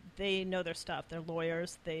they know their stuff. They're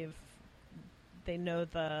lawyers. They know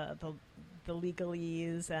the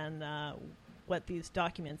legalese and what these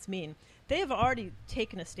documents mean. They have already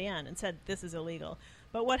taken a stand and said this is illegal.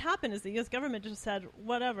 But what happened is the U.S. government just said,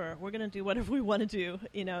 whatever, we're going to do whatever we want to do.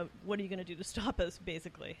 What are you going to do to stop us,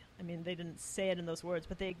 basically? I mean, they didn't say it in those words,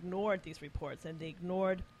 but they ignored these reports, and they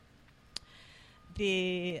ignored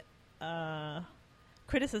the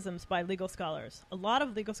criticisms by legal scholars. A lot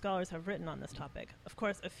of legal scholars have written on this topic. Of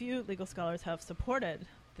course, a few legal scholars have supported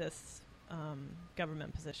this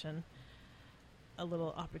government position, a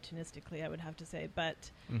little opportunistically, I would have to say.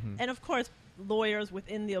 But and of course, lawyers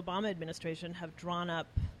within the Obama administration have drawn up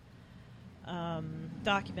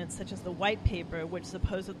documents such as the white paper, which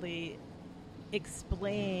supposedly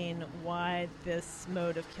explain why this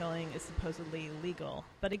mode of killing is supposedly legal.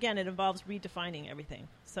 But again, it involves redefining everything.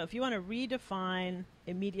 So if you want to redefine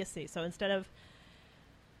immediacy, so instead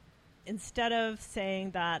of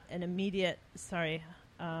saying that an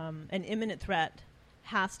imminent threat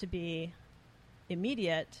has to be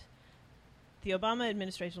immediate, the Obama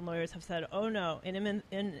administration lawyers have said, oh no, an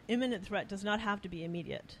imminent threat does not have to be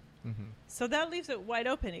immediate. So that leaves it wide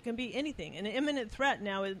open. It can be anything. An imminent threat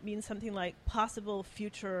now, it means something like possible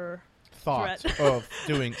future thought threat. of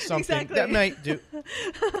doing something Exactly. that might do.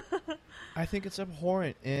 I think it's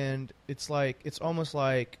abhorrent, and it's almost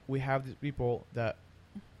like we have these people that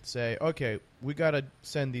say, okay, we got to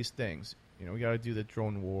send these things. We got to do the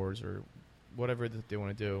drone wars or whatever that they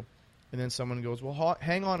want to do. And then someone goes, well,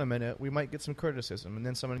 hang on a minute. We might get some criticism. And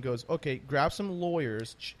then someone goes, okay, grab some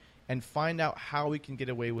lawyers and find out how we can get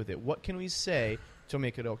away with it. What can we say to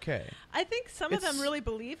make it okay? I think some of them really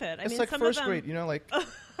believe it. It's like first grade, you know what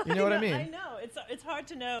I mean? I know. It's hard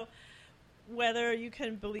to know whether you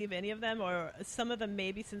can believe any of them, or some of them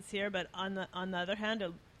may be sincere, but on the other hand,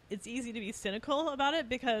 it's easy to be cynical about it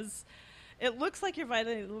because it looks like you're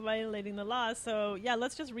violating the law. So, yeah,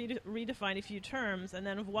 let's just redefine a few terms, and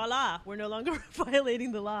then voila, we're no longer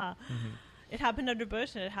violating the law. It happened under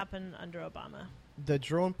Bush, and it happened under Obama. The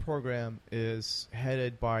drone program is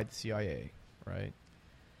headed by the CIA, right?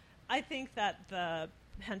 I think that the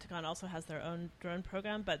Pentagon also has their own drone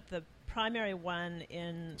program, but the primary one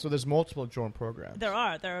in... So there's multiple drone programs. There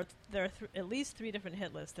are at least 3 different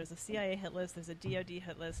hit lists. There's a CIA hit list, there's a DoD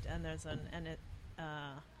hit list, and there's an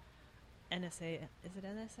NSA. Is it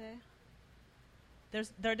NSA?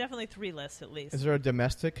 There are definitely 3 lists at least. Is there a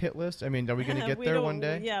domestic hit list? I mean, are we going to get there one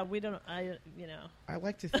day? Yeah, we don't. I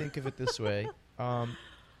like to think of it this way.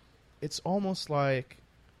 It's almost like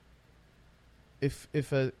if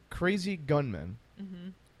a crazy gunman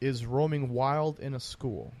is roaming wild in a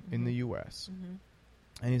school in the U.S.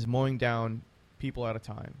 And he's mowing down people at a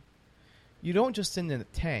time, you don't just send in a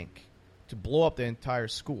tank to blow up the entire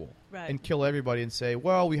school and kill everybody and say,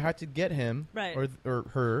 well, we had to get him or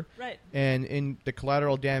her. Right. And in the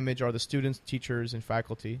collateral damage are the students, teachers, and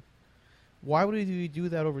faculty. Why would we do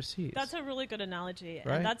that overseas? That's a really good analogy.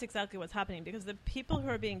 Right? And that's exactly what's happening, because the people who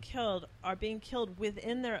are being killed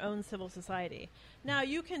within their own civil society. Now,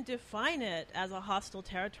 you can define it as a hostile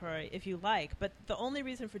territory if you like, but the only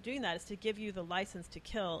reason for doing that is to give you the license to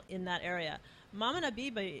kill in that area. Mama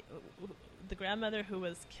Nabiba, the grandmother who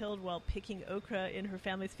was killed while picking okra in her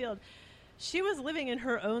family's field, she was living in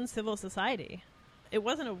her own civil society. It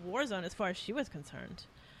wasn't a war zone as far as she was concerned.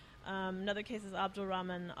 Another case is Abdul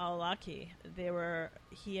Rahman al-Awlaki.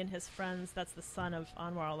 He and his friends, that's the son of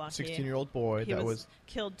Anwar al-Awlaki. 16-year-old boy He was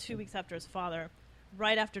killed 2 weeks after his father,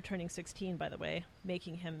 right after turning 16, by the way,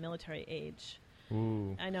 making him military age.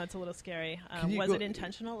 Ooh. I know, it's a little scary. Was it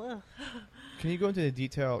intentional? Ugh. Can you go into the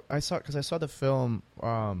detail? Because I saw the film.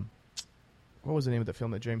 What was the name of the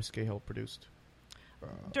film that James Cahill produced?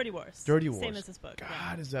 Dirty Wars. Dirty Wars. Same as his book.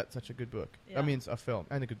 God, is that such a good book? Yeah. I mean, it's a film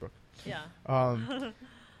and a good book. Yeah.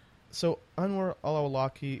 So Anwar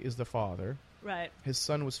al-Awlaki is the father. Right. His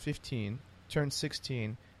son was 15, turned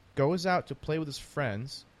 16, goes out to play with his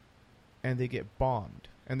friends, and they get bombed,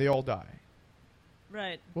 and they all die.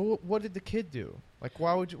 Right. Well, what did the kid do? Like,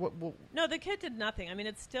 why would you... No, the kid did nothing. I mean,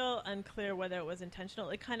 it's still unclear whether it was intentional.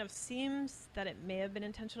 It kind of seems that it may have been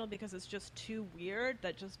intentional because it's just too weird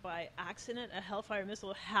that just by accident a Hellfire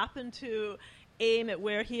missile happened to aim at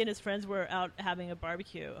where he and his friends were out having a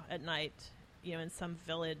barbecue at night, in some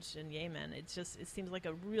village in Yemen. It seems like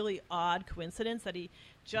a really odd coincidence that he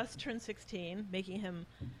just turned 16, making him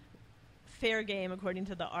fair game according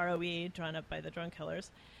to the ROE drawn up by the drone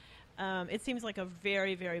killers. It seems like a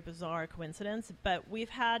very, very bizarre coincidence, but we've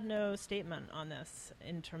had no statement on this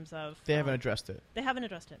in terms of... They haven't addressed it. They haven't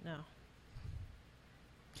addressed it, no.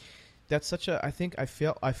 That's such a... I think I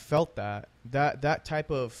felt that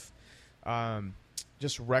type of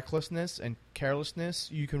just recklessness and carelessness,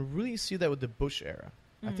 you can really see that with the Bush era.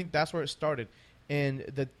 I think that's where it started. And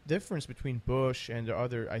the difference between Bush and the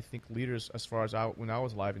other, I think, leaders, as far as when I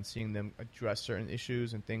was alive and seeing them address certain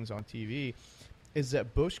issues and things on TV, is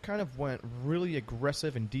that Bush kind of went really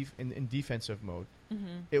aggressive and in defensive mode.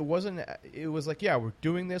 It was like, yeah, we're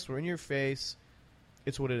doing this, we're in your face,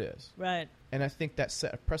 it's what it is. Right. And I think that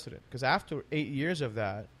set a precedent because after 8 years of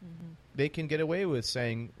that, they can get away with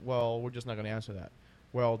saying, well, we're just not going to answer that.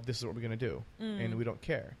 Well, this is what we're going to do, and we don't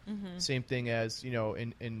care. Same thing as,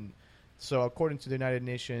 so according to the United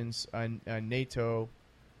Nations and NATO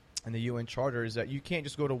and the UN Charter is that you can't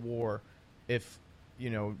just go to war if,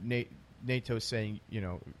 NATO is saying,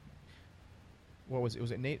 what was it?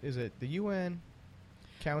 Was it the UN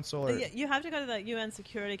Council? Or you have to go to the UN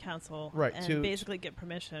Security Council and basically get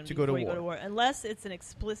permission to before go to you war. go to war, unless it's an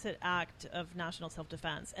explicit act of national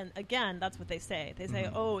self-defense. And again, that's what they say. They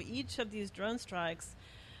say, each of these drone strikes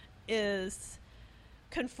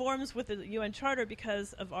conforms with the UN Charter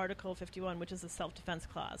because of Article 51, which is a self-defense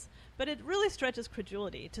clause. But it really stretches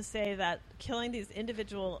credulity to say that killing these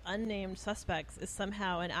individual unnamed suspects is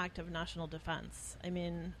somehow an act of national defense. I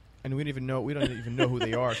mean... And we don't even know who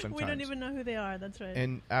they are sometimes. We don't even know who they are, that's right.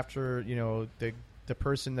 And after, the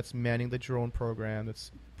person that's manning the drone program,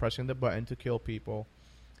 that's pressing the button to kill people,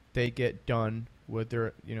 they get done with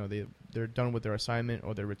their, they're done with their assignment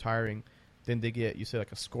or they're retiring. Then they get, you say,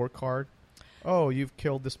 like a scorecard. Oh, you've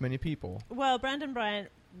killed this many people. Well, Brandon Bryant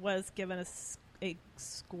was given a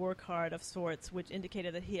scorecard of sorts, which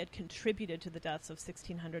indicated that he had contributed to the deaths of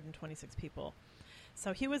 1,626 people.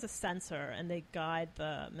 So he was a censor, and they guide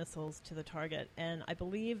the missiles to the target. And I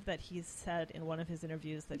believe that he said in one of his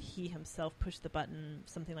interviews that he himself pushed the button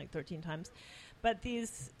something like 13 times. But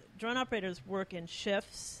these drone operators work in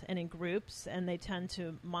shifts and in groups, and they tend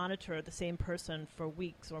to monitor the same person for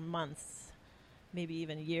weeks or months, maybe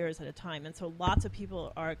even years at a time. And so lots of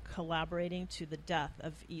people are collaborating to the death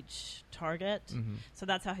of each target. So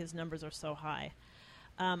that's how his numbers are so high.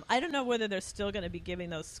 I don't know whether they're still going to be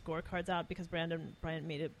giving those scorecards out because Brandon Bryant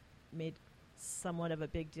made somewhat of a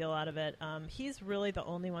big deal out of it. He's really the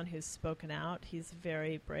only one who's spoken out. He's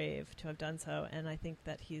very brave to have done so, and I think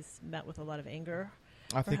that he's met with a lot of anger.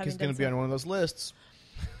 I think he's going to be on one of those lists.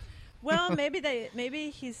 Well,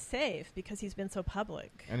 maybe he's safe because he's been so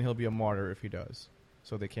public. And he'll be a martyr if he does.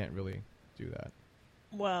 So they can't really do that.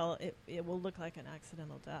 Well, it will look like an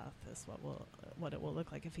accidental death is what it will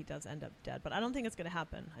look like if he does end up dead. But I don't think it's going to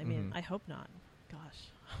happen. I mean, I hope not. Gosh.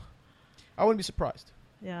 I wouldn't be surprised.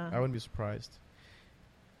 Yeah. I wouldn't be surprised.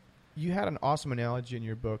 You had an awesome analogy in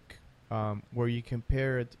your book where you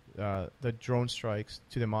compared the drone strikes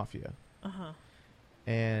to the mafia. Uh-huh.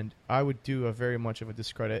 And I would do a very much of a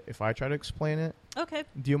discredit if I try to explain it. Okay.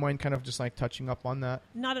 Do you mind kind of just like touching up on that?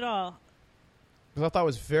 Not at all. Because I thought it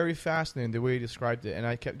was very fascinating the way you described it, and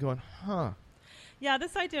I kept going, huh. Yeah,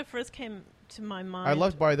 this idea first came to my mind. I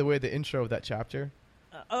loved, by the way, the intro of that chapter.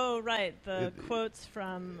 Right, the quotes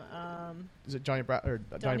from... is it Donnie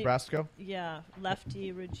Brasco? Yeah,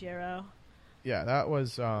 Lefty Ruggiero. Yeah, that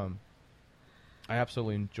was... I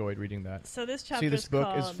absolutely enjoyed reading that. So this chapter this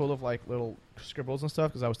book is full of like little scribbles and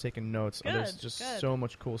stuff because I was taking notes. Good, there's just so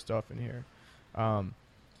much cool stuff in here.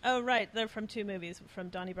 Right. They're from two movies, from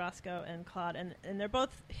Donnie Brasco and Claude, and they're both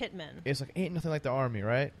hitmen. It's like, ain't nothing like the Army,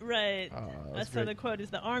 right? Right. So great. The quote is,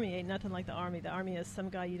 the Army ain't nothing like the Army. The Army is some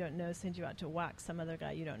guy you don't know sends you out to whack some other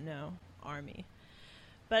guy you don't know. Army.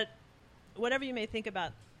 But whatever you may think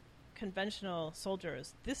about conventional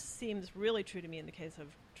soldiers, this seems really true to me in the case of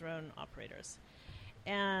drone operators.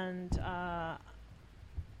 And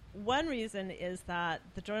one reason is that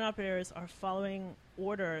the drone operators are following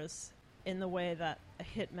orders in the way that a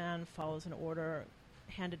hitman follows an order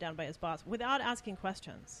handed down by his boss without asking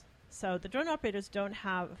questions. So the drone operators don't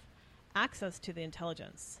have access to the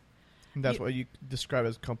intelligence. And that's what you describe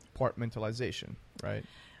as compartmentalization, right?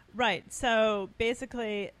 Right. So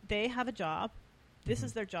basically, they have a job. This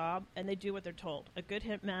is their job, and they do what they're told. A good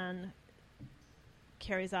hitman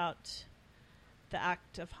carries out the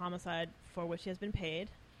act of homicide for which he has been paid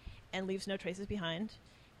and leaves no traces behind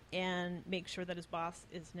and makes sure that his boss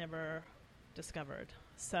is never discovered.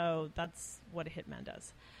 So that's what a hitman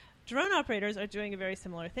does. Drone operators are doing a very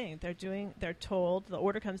similar thing. They're told, the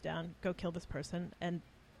order comes down, go kill this person, and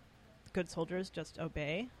good soldiers just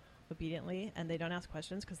obey obediently, and they don't ask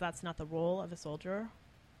questions because that's not the role of a soldier.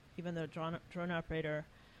 Even though a drone operator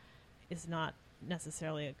is not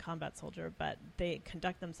necessarily a combat soldier, but they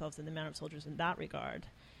conduct themselves in the manner of soldiers in that regard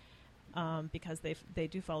because they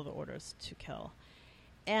do follow the orders to kill.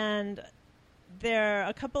 And there are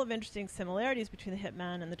a couple of interesting similarities between the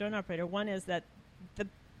hitman and the drone operator. One is that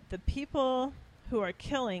the people who are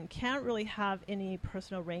killing can't really have any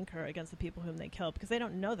personal rancor against the people whom they kill because they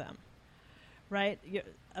don't know them, right?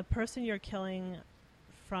 A person you're killing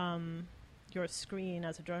from your screen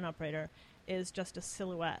as a drone operator is just a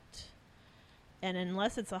silhouette. And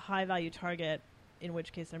unless it's a high-value target, in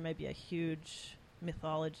which case there may be a huge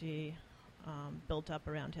mythology built up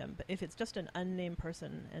around him. But if it's just an unnamed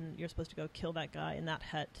person and you're supposed to go kill that guy in that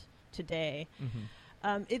hut today,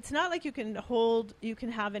 it's not like you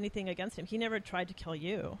can have anything against him. He never tried to kill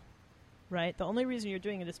you, right? The only reason you're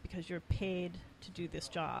doing it is because you're paid to do this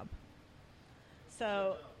job.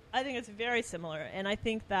 So I think it's very similar, and I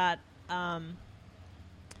think that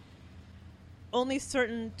only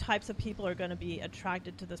certain types of people are going to be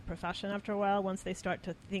attracted to this profession after a while once they start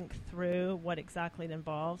to think through what exactly it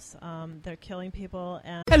involves. They're killing people.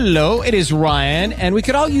 And Hello, it is Ryan, and we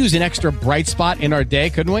could all use an extra bright spot in our day,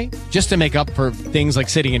 couldn't we? Just to make up for things like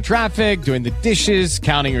sitting in traffic, doing the dishes,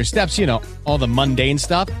 counting your steps, all the mundane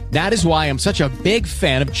stuff. That is why I'm such a big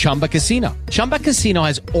fan of Chumba Casino. Chumba Casino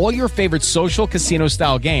has all your favorite social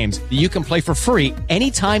casino-style games that you can play for free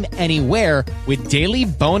anytime, anywhere with daily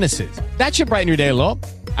bonuses. That should brighten your day a little.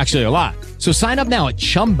 Actually, a lot. So sign up now at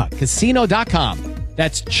ChumbaCasino.com.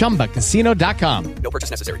 That's ChumbaCasino.com. No purchase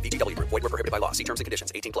necessary. VGW Group. Void where prohibited by law. See terms and conditions.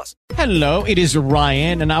 18+. Hello, it is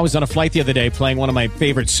Ryan, and I was on a flight the other day playing one of my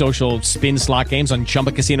favorite social spin slot games on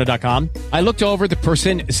ChumbaCasino.com. I looked over at the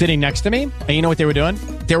person sitting next to me, and you know what they were doing?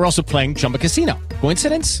 They were also playing Chumba Casino.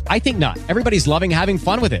 Coincidence? I think not. Everybody's loving having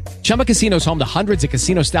fun with it. Chumba Casino is home to hundreds of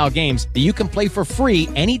casino-style games that you can play for free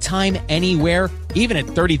anytime, anywhere, even at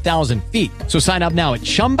 30,000 feet. So sign up now at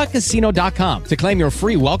ChumbaCasino.com to claim your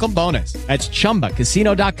free welcome bonus. That's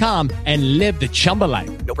ChumbaCasino.com and live the Chumba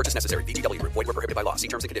life. No purchase necessary. VGW Group. Void where prohibited by law. See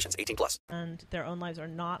terms and conditions. 18+. And their own lives are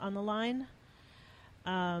not on the line.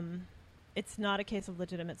 It's not a case of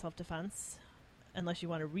legitimate self-defense, unless you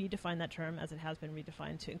want to redefine that term as it has been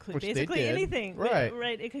redefined to include Which basically anything. Right.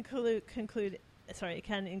 Right. It can it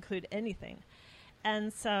can include anything.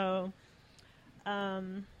 And so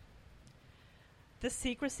the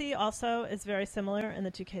secrecy also is very similar in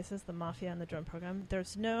the two cases, the mafia and the drone program.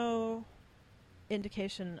 There's no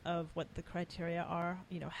indication of what the criteria are.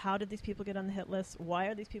 How did these people get on the hit list? Why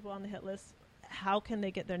are these people on the hit list? How can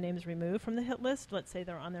they get their names removed from the hit list? Let's say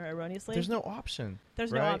they're on there erroneously. There's no option.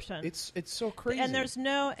 There's right? no option. It's so crazy.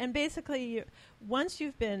 And basically, once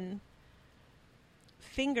you've been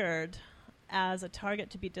fingered as a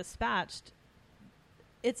target to be dispatched,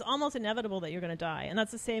 it's almost inevitable that you're going to die. And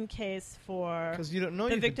that's the same case for you don't know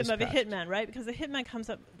the victim of a hitman, right? Because the hitman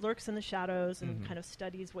comes up, lurks in the shadows, and kind of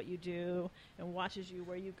studies what you do and watches you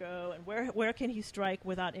where you go and where can he strike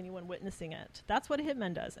without anyone witnessing it. That's what a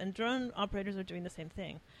hitman does. And drone operators are doing the same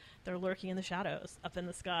thing. They're lurking in the shadows, up in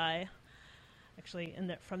the sky, actually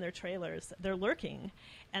from their trailers. They're lurking,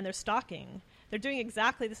 and they're stalking. They're doing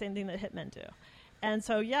exactly the same thing that hitmen do. And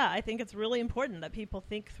so, I think it's really important that people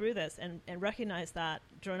think through this and recognize that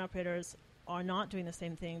drone operators are not doing the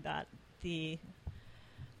same thing that the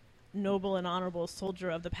noble and honorable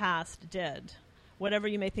soldier of the past did. Whatever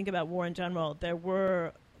you may think about war in general, there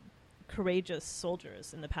were courageous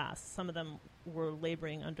soldiers in the past. Some of them were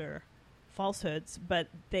laboring under falsehoods, but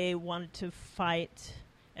they wanted to fight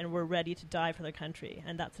and were ready to die for their country.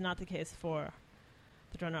 And that's not the case for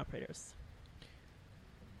the drone operators.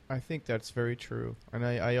 I think that's very true, and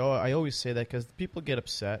I always say that because people get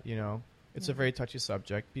upset. It's a very touchy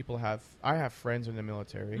subject. I have friends in the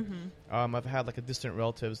military. I've had like a distant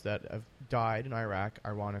relatives that have died in Iraq,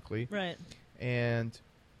 ironically. Right. And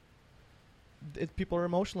people are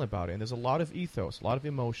emotional about it, and there's a lot of ethos, a lot of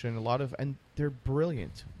emotion, and they're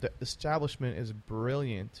brilliant. The establishment is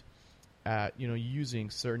brilliant at using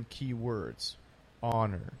certain keywords,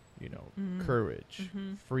 honor, courage,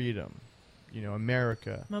 freedom.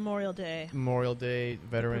 America. Memorial Day,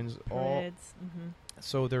 veterans, all.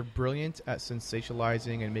 So they're brilliant at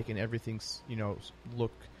sensationalizing and making everything,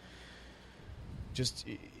 look just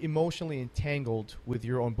emotionally entangled with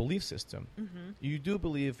your own belief system. You do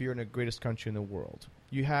believe you're in the greatest country in the world.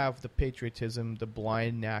 You have the patriotism, the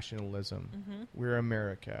blind nationalism. We're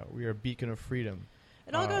America. We're a beacon of freedom.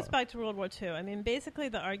 It all goes back to World War II. I mean, basically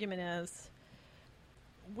the argument is,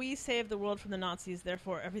 we saved the world from the Nazis,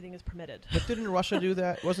 therefore everything is permitted. But didn't Russia do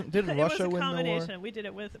that? Didn't Russia win the war? It was a combination. We did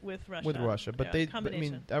it with Russia. With Russia, but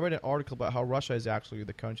I read an article about how Russia is actually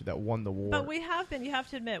the country that won the war. But we have been. You have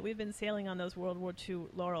to admit, we've been sailing on those World War II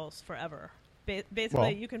laurels forever.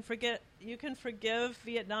 Basically, you can forgive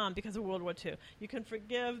Vietnam because of World War II. You can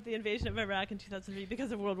forgive the invasion of Iraq in 2003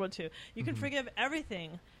 because of World War II. You can forgive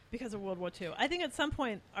everything because of World War II. I think at some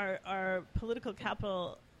point our political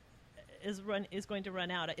capital is going to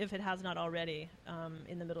run out, if it has not already,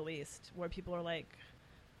 in the Middle East, where people are like,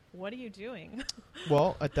 what are you doing?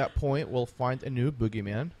 Well, at that point, we'll find a new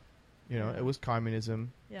boogeyman. It was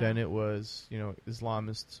communism, then it was,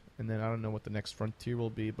 Islamists, and then I don't know what the next frontier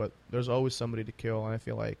will be, but there's always somebody to kill, and I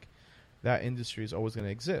feel like that industry is always going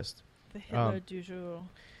to exist. The Hitler du jour.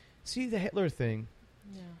 See, the Hitler thing,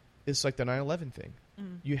 it's like the 9/11 thing.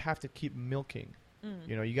 You have to keep milking.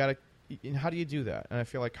 You know, you got to. And how do you do that? And I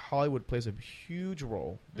feel like Hollywood plays a huge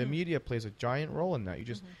role. The media plays a giant role in that. You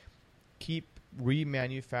just keep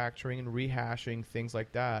remanufacturing and rehashing things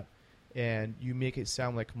like that, and you make it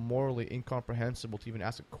sound like morally incomprehensible to even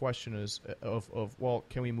ask a question of well,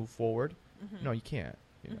 can we move forward? No, you can't.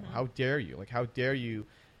 You know, how dare you? Like, how dare you?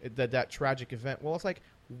 That tragic event. Well, it's like,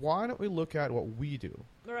 why don't we look at what we do?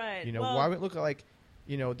 Right. You know, why don't we look at, like,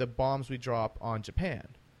 you know, the bombs we drop on Japan?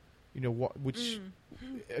 You know, which,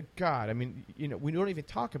 God, I mean, you know, we don't even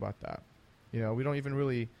talk about that. You know, we don't even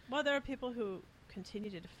really. Well, there are people who continue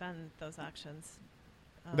to defend those actions.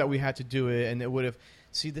 That we had to do it, and it would have.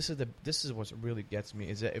 See, this is what really gets me,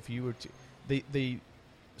 is that if you were to, they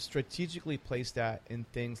strategically place that in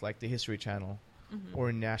things like the History Channel or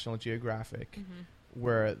in National Geographic,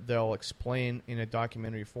 where they'll explain in a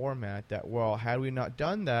documentary format that, well, had we not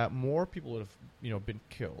done that, more people would have, you know, been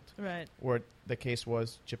killed. Right. Or the case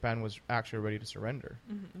was Japan was actually ready to surrender.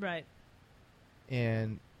 Right.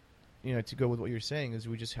 And, you know, to go with what you're saying is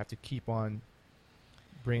we just have to keep on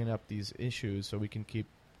bringing up these issues so we can keep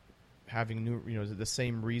having new, you know, the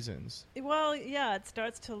same reasons. Well, yeah, it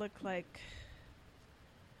starts to look like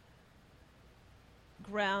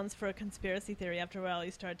grounds for a conspiracy theory. After a while,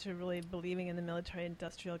 you start to really believing in the military,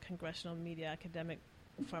 industrial, congressional, media, academic,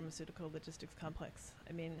 pharmaceutical, logistics complex.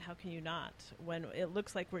 I mean, how can you not? When it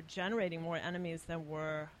looks like we're generating more enemies than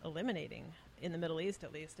we're eliminating, in the Middle East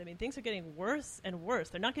at least. I mean, things are getting worse and worse.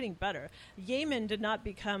 They're not getting better. Yemen did not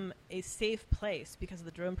become a safe place because of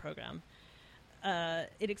the drone program.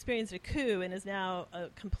 It experienced a coup and is now a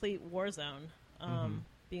complete war zone,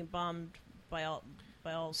 being bombed by all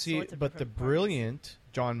sorts of but the brilliant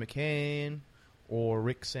John McCain or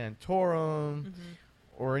Rick Santorum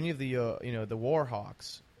or any of the you know, the war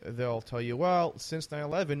hawks, they'll tell you, well, since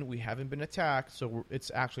 9/11 we haven't been attacked, so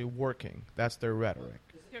it's actually working. That's their rhetoric.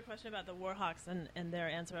 Your question about the war hawks and their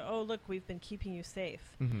answer, oh, look, we've been keeping you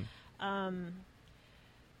safe.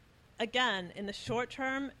 Again, in the short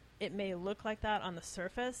term, it may look like that on the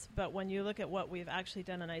surface, but when you look at what we've actually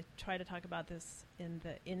done, and I try to talk about this in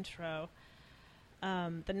the intro,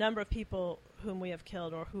 the number of people whom we have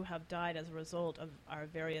killed or who have died as a result of our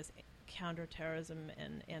various counterterrorism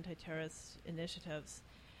and anti-terrorist initiatives,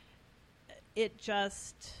 it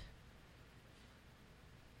just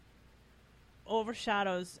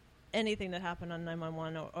overshadows anything that happened on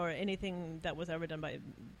 9/11 or anything that was ever done by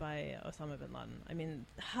Osama bin Laden. I mean,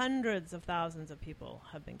 hundreds of thousands of people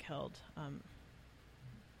have been killed,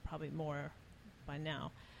 probably more by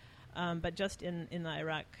now, but just in the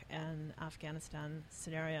Iraq and Afghanistan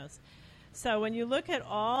scenarios. So when you look at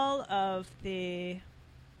all of the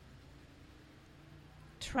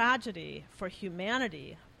tragedy for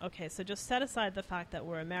humanity, okay, so just set aside the fact that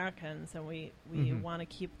we're Americans and we want to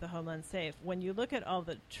keep the homeland safe. When you look at all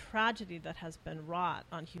the tragedy that has been wrought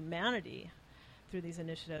on humanity through these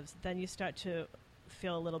initiatives, then you start to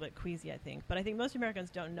feel a little bit queasy, I think. But I think most Americans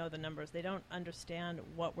don't know the numbers. They don't understand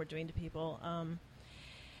what we're doing to people.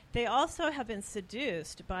 They also have been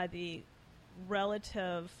seduced by the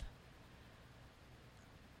relatively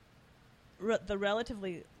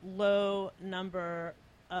low number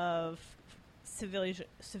of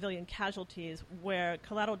civilian casualties, where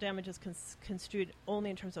collateral damage is construed only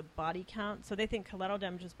in terms of body count. So they think collateral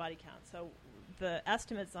damage is body count. So the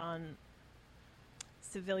estimates on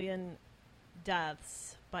civilian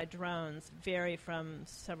deaths by drones vary from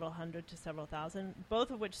several hundred to several thousand,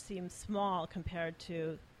 both of which seem small compared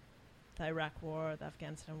to the Iraq War, the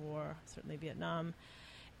Afghanistan War, certainly Vietnam.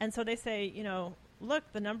 And so they say, you know, look,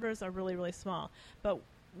 the numbers are really, really small. But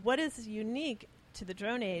what is unique to the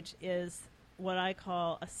drone age is what I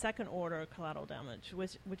call a second-order collateral damage,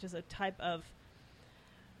 which is a type of,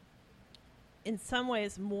 in some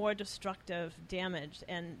ways, more destructive damage,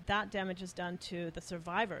 and that damage is done to the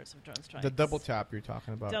survivors of drone strikes. The double tap you're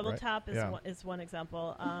talking about, double right? tap is one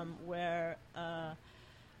example, where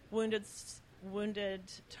wounded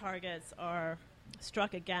targets are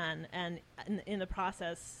struck again, and in the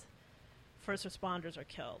process, first responders are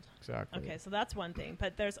killed. Exactly. Okay, so that's one thing.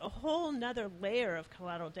 But there's a whole nother layer of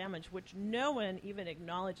collateral damage which no one even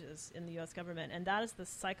acknowledges in the U.S. government, and that is the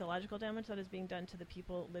psychological damage that is being done to the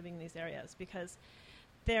people living in these areas, because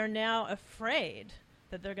they're now afraid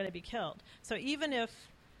that they're going to be killed. So even if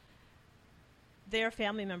their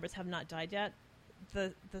family members have not died yet,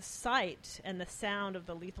 the sight and the sound of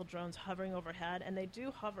the lethal drones hovering overhead, and they do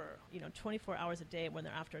hover, 24 hours a day when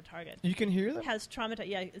they're after a target. You can hear them? Has traumatized.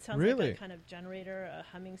 Yeah, it sounds really? like a kind of generator, a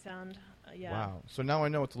humming sound. Yeah. Wow. So now I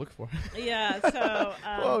know what to look for. Yeah. So.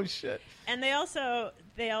 Oh shit. And they also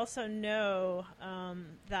know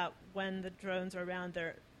that when the drones are around,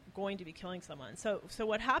 going to be killing someone. So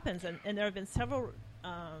what happens, and there have been several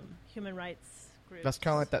human rights groups. That's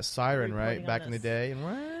kind of like that siren, right? Back in the day. And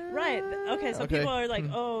right. Okay, so people are like,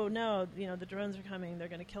 oh, no, the drones are coming. They're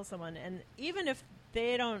going to kill someone. And even if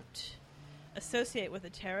they don't associate with a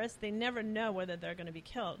terrorist, they never know whether they're going to be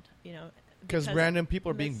killed, because random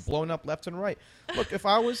people are being blown up left and right. Look, if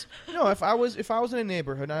I was in a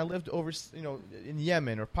neighborhood and I lived over, in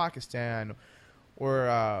Yemen or Pakistan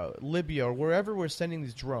or Libya or wherever we're sending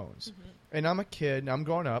these drones, and I'm a kid and I'm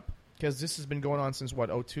growing up, because this has been going on since,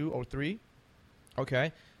 02, 03?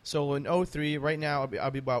 Okay. So in 03, right now,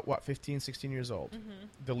 I'll be about, 15, 16 years old,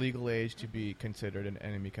 the legal age to be considered an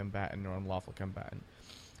enemy combatant or unlawful combatant.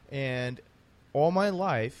 And all my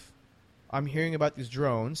life, I'm hearing about these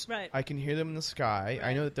drones. Right. I can hear them in the sky. Right.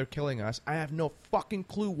 I know that they're killing us. I have no fucking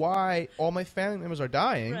clue why all my family members are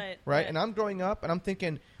dying. Right. And I'm growing up, and I'm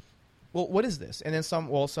thinking, well, what is this? And then some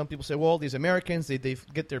people say, well, these Americans, they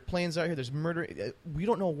get their planes out here. There's murder. We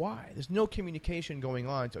don't know why. There's no communication going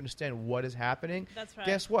on to understand what is happening. That's right.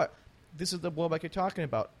 Guess what? This is the blowback you're talking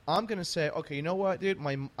about. I'm going to say, okay, you know what, dude?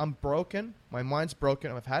 I'm broken. My mind's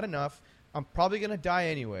broken. I've had enough. I'm probably going to die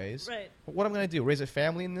anyways. Right. But what I'm going to do, raise a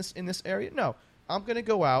family in this area? No. I'm going to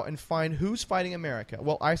go out and find who's fighting America.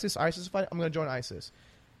 Well, ISIS is fighting. I'm going to join ISIS.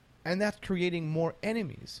 And that's creating more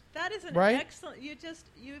enemies. That is an right? excellent... You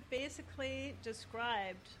basically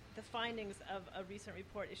described the findings of a recent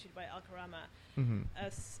report issued by Al-Karama,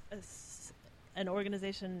 an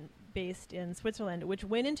organization based in Switzerland, which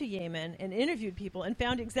went into Yemen and interviewed people and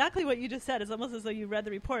found exactly what you just said. It's almost as though you read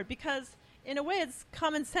the report, because in a way it's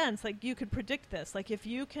common sense. Like, you could predict this. Like, if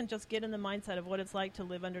you can just get in the mindset of what it's like to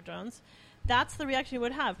live under drones, that's the reaction you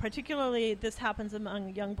would have. Particularly, this happens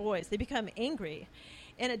among young boys. They become angry.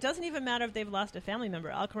 And it doesn't even matter if they've lost a family member.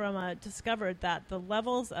 Al-Karama discovered that the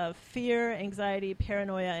levels of fear, anxiety,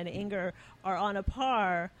 paranoia, and anger are on a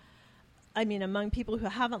par. Among people who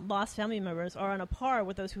haven't lost family members are on a par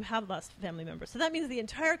with those who have lost family members. So that means the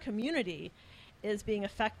entire community is being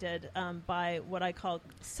affected by what I call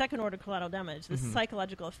second-order collateral damage, this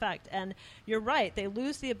psychological effect. And you're right, they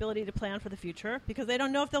lose the ability to plan for the future because they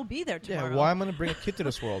don't know if they'll be there tomorrow. Yeah, why am I going to bring a kid to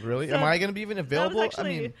this world, really? So am I going to be even available?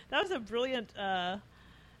 That was a brilliant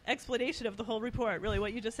explanation of the whole report, really,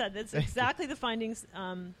 what you just said. That's exactly the findings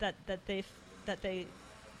that they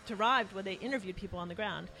derived when they interviewed people on the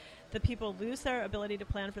ground. The people lose their ability to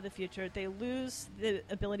plan for the future. They lose the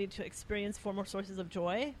ability to experience former sources of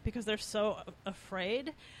joy because they're so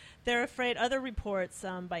afraid. They're afraid. Other reports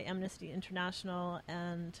by Amnesty International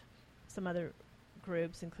and some other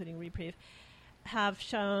groups, including Reprieve, have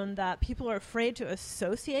shown that people are afraid to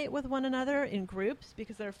associate with one another in groups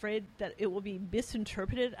because they're afraid that it will be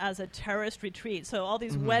misinterpreted as a terrorist retreat. So all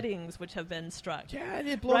these weddings which have been struck. Yeah,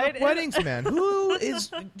 they blow up weddings, man. Who is...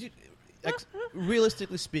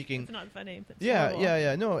 realistically speaking, it's not funny. But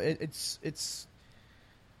yeah. No, it's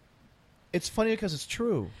funny because it's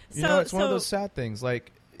true. It's one of those sad things.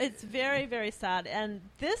 Like, it's very, very sad, and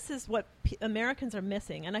this is what Americans are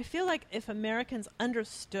missing. And I feel like if Americans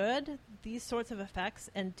understood these sorts of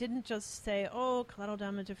effects and didn't just say, "Oh, collateral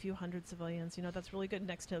damage, a few hundred civilians," that's really good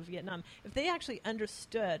next to Vietnam. If they actually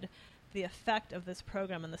understood the effect of this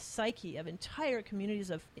program and the psyche of entire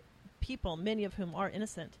communities of people, many of whom are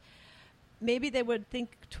innocent, maybe they would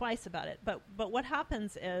think twice about it. But what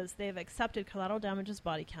happens is they've accepted collateral damage as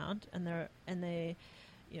body count, and they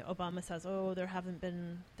Obama says, oh, there hasn't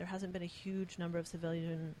been a huge number of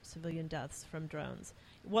civilian deaths from drones.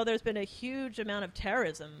 Well, there's been a huge amount of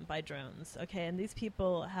terrorism by drones. Okay, and these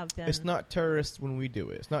people have been. It's not terrorist when we do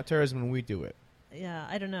it. It's not terrorism when we do it. Yeah,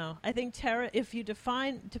 I don't know. I think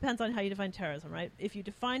depends on how you define terrorism, right? If you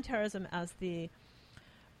define terrorism as the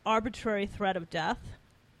arbitrary threat of death,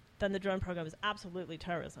 then the drone program is absolutely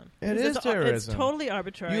terrorism. It is terrorism. It's totally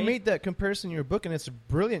arbitrary. You made that comparison in your book, and it's a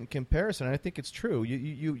brilliant comparison, and I think it's true.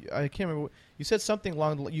 I can't remember. You said something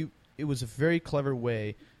it was a very clever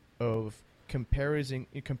way of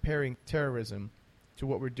comparing terrorism to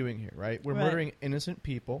what we're doing here, right? We're murdering innocent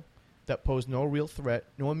people that pose no real threat,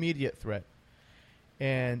 no immediate threat.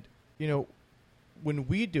 And, when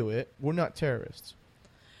we do it, we're not terrorists.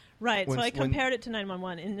 Right, so I compared it to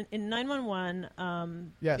 911. In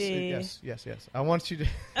 911, yes. I want you to,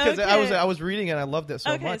 because I was reading it and I loved it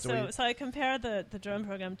so much. So I compare the drone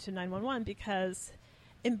program to 911 because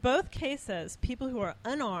in both cases, people who are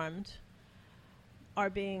unarmed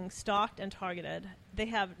are being stalked and targeted. They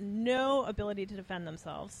have no ability to defend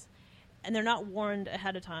themselves, and they're not warned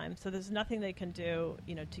ahead of time. So there's nothing they can do,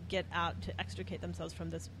 to get out, to extricate themselves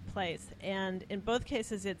from this place. And in both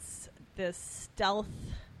cases, it's this stealth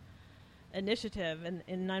initiative.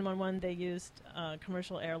 In 911, they used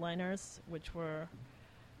commercial airliners, which were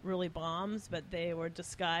really bombs, but they were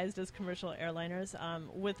disguised as commercial airliners.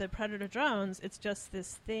 With the Predator drones, it's just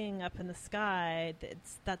this thing up in the sky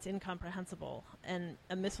that's incomprehensible, and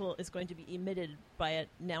a missile is going to be emitted by it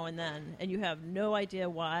now and then, and you have no idea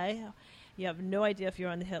why. You have no idea if you're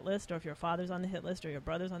on the hit list, or if your father's on the hit list, or your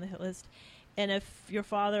brother's on the hit list. And if your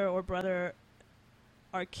father or brother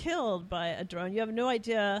are killed by a drone, you have no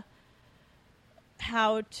idea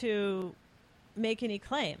how to make any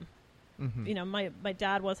claim. Mm-hmm. You know, my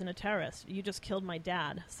dad wasn't a terrorist. You just killed my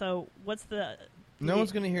dad. So what's the... No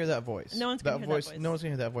one's going to hear that voice. No one's going to hear that voice. No one's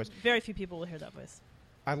going to hear that voice. Very few people will hear that voice.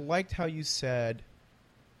 I liked how you said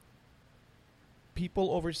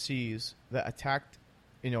people overseas that attacked,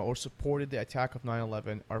 or supported the attack of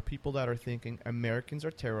 9/11 are people that are thinking Americans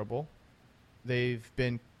are terrible. They've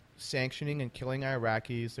been sanctioning and killing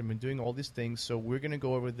Iraqis. They've been doing all these things, so we're going to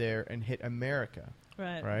go over there and hit America.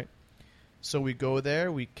 Right. Right? So we go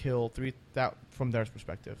there, we kill 3,000 from their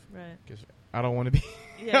perspective. Right. Because I don't want to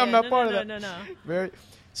be... I'm not part of that. No.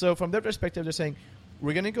 So from their perspective, they're saying,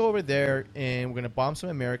 we're going to go over there and we're going to bomb some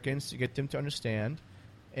Americans to get them to understand.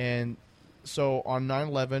 And so on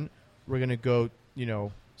 9/11, we're going to go,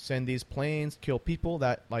 send these planes, kill people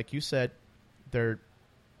that, like you said, they're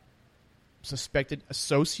suspected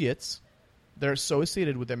associates. They're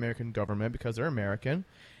associated with the American government because they're American.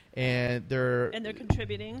 And they're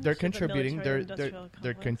contributing. They're contributing.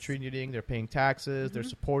 They're contributing. They're paying taxes. Mm-hmm. They're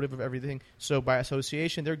supportive of everything. So by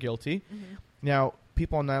association, they're guilty. Mm-hmm. Now,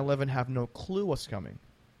 people on 9/11 have no clue what's coming.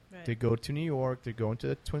 Right. They go to New York. They go into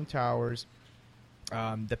the Twin Towers,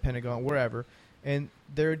 the Pentagon, wherever, and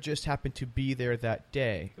they just happen to be there that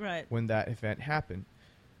day when that event happened.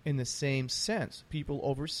 In the same sense, people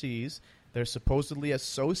overseas, they're supposedly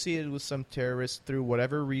associated with some terrorists through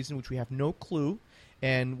whatever reason, which we have no clue.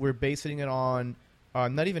 And we're basing it on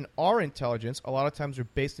not even our intelligence. A lot of times we're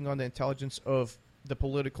basing on the intelligence of the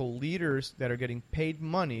political leaders that are getting paid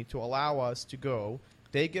money to allow us to go.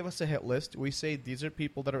 They give us a hit list. We say these are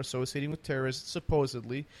people that are associating with terrorists,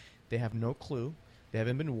 supposedly. They have no clue. They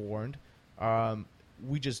haven't been warned.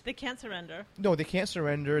 They can't surrender. No, they can't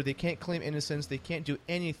surrender. They can't claim innocence. They can't do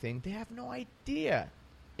anything. They have no idea.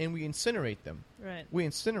 And we incinerate them. Right. We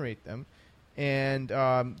incinerate them. And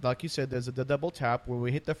like you said, there's the double tap where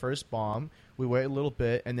we hit the first bomb, we wait a little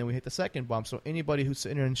bit, and then we hit the second bomb. So anybody who's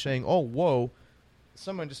sitting there and saying, oh, whoa,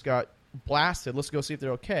 someone just got blasted, let's go see if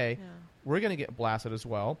they're okay, we're going to get blasted as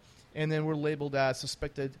well. And then we're labeled as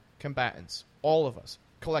suspected combatants, all of us,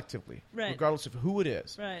 collectively, regardless of who it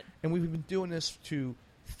is. Right. And we've been doing this to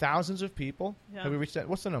thousands of people. Yeah. Have we reached that?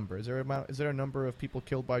 What's the number? Is there a number of people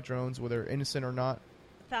killed by drones, whether innocent or not?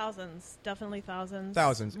 Thousands, definitely thousands.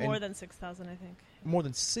 Thousands. More than 6,000, I think. More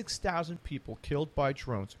than 6,000 people killed by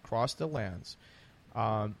drones across the lands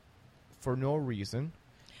for no reason.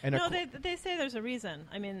 And no, they say there's a reason.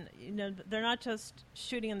 I mean, they're not just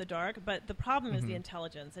shooting in the dark, but the problem is the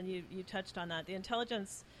intelligence, and you touched on that. The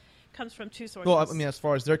intelligence comes from two sources. Well, I mean, as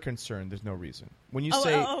far as they're concerned, there's no reason. When you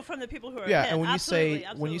say from the people who are hit, and when absolutely.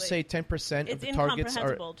 When you say 10% of the targets are it's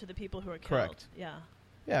incomprehensible to the people who are killed. Correct. Yeah.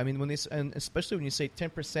 Yeah, I mean, and especially when you say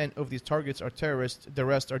 10% of these targets are terrorists, the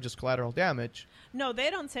rest are just collateral damage. No,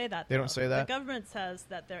 they don't say that. They don't say that? The government says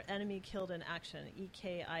that they're enemy killed in action.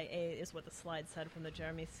 EKIA is what the slide said from the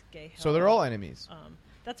Jeremy Scahill. So they're all enemies.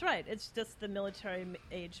 That's right. It's just the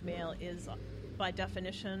military-age male is, by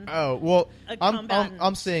definition, oh, well, a combatant.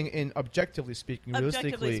 I'm saying objectively speaking,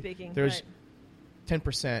 realistically, there's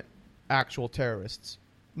 10% actual terrorists.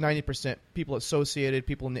 90% people associated,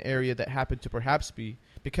 people in the area that happen to perhaps be.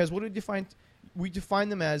 Because what do we define? We define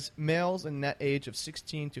them as males in that age of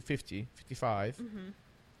 16 to 50, 55. Mm-hmm.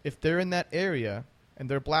 If they're in that area and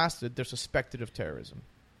they're blasted, they're suspected of terrorism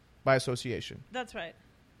by association. That's right.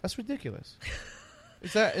 That's ridiculous.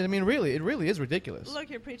 Is that? I mean, really, it really is ridiculous.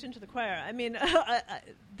 Look, you're preaching to the choir. I mean,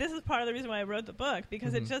 this is part of the reason why I wrote the book,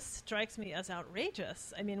 because it just strikes me as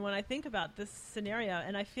outrageous. I mean, when I think about this scenario,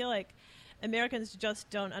 and I feel like Americans just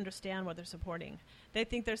don't understand what they're supporting. They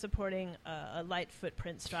think they're supporting a light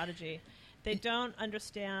footprint strategy. They don't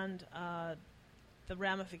understand the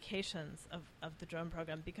ramifications of the drone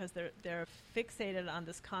program, because they're fixated on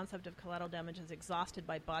this concept of collateral damage is exhausted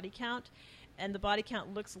by body count, and the body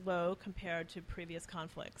count looks low compared to previous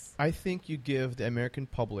conflicts. I think you give the American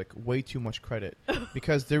public way too much credit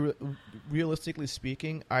because they're realistically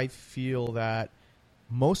speaking, I feel that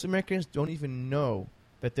most Americans don't even know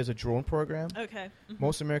that there's a drone program. Okay. Mm-hmm.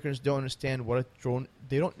 Most Americans don't understand what a drone.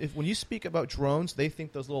 They don't. When you speak about drones, they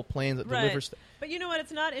think those little planes that deliver stuff. But you know what?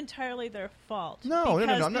 It's not entirely their fault. No.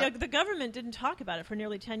 The government didn't talk about it for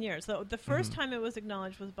nearly 10 years. So the first time it was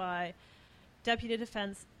acknowledged was by Deputy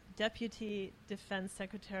Deputy Defense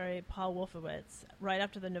Secretary Paul Wolfowitz, right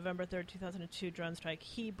after the November 3rd, 2002 drone strike,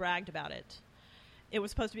 he bragged about it. It was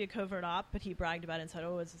supposed to be a covert op, but he bragged about it and said,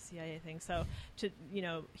 "Oh, it's a CIA thing." So,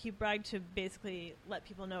 he bragged to basically let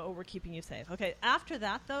people know, "Oh, we're keeping you safe." Okay. After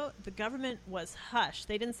that, though, the government was hushed.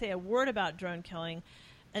 They didn't say a word about drone killing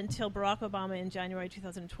until Barack Obama in January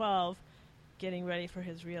 2012, getting ready for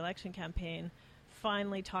his re-election campaign,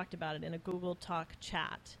 finally talked about it in a Google Talk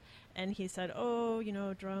chat. And he said, "Oh,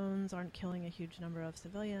 drones aren't killing a huge number of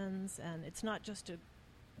civilians, and it's not just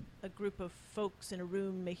a group of folks in a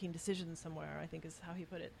room making decisions somewhere," I think is how he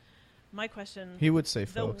put it. My question... He would say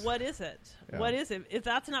folks. What is it? Yeah. What is it? If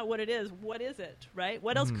that's not what it is, what is it, right?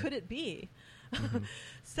 What else could it be?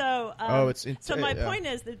 So my point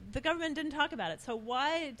is that the government didn't talk about it. So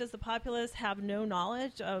why does the populace have no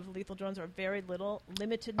knowledge of lethal drones, or very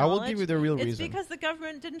limited knowledge? I will give you the real reason. It's because the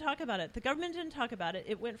government didn't talk about it. The government didn't talk about it.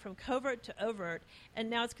 It went from covert to overt, and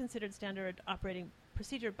now it's considered standard operating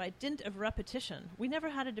procedure by dint of repetition. We never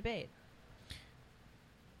had a debate.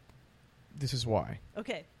 This is why.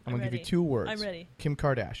 Okay, I'm going to give you 2 words. I'm ready. Kim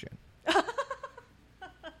Kardashian.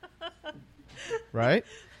 Right?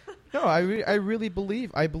 No, I really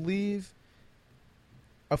believe. I believe,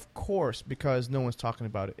 of course, because no one's talking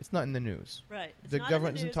about it. It's not in the news. Right. The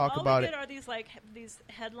government doesn't talk about it. All we get are these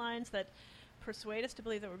headlines that persuade us to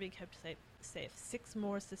believe that we're being kept safe. 6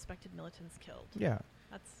 more suspected militants killed. Yeah.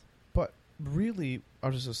 That's. But really,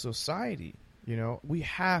 as a society, we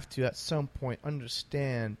have to at some point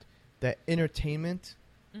understand that entertainment,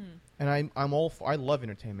 and I'm all for, I love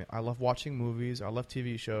entertainment. I love watching movies. I love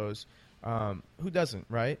TV shows. Who doesn't,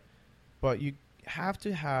 right? But you have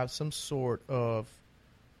to have some sort of,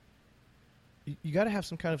 you got to have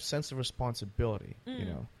some kind of sense of responsibility,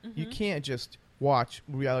 You can't just watch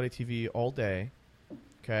reality TV all day,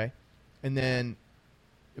 okay? And then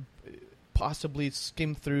possibly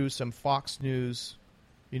skim through some Fox News,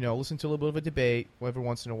 listen to a little bit of a debate every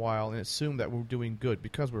once in a while and assume that we're doing good,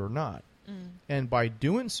 because we're not. And by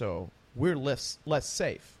doing so, we're less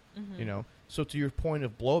safe, So to your point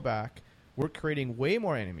of blowback, we're creating way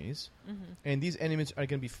more enemies, and these enemies are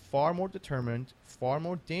going to be far more determined, far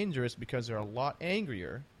more dangerous, because they're a lot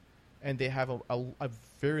angrier, and they have a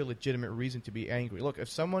very legitimate reason to be angry. Look, if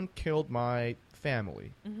someone killed my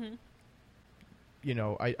family,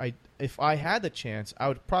 if I had the chance, I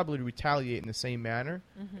would probably retaliate in the same manner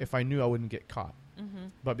if I knew I wouldn't get caught.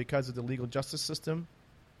 But because of the legal justice system,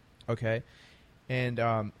 okay,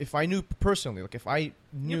 and if I knew personally, like if I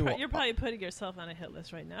knew... You're probably putting yourself on a hit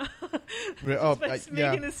list right now.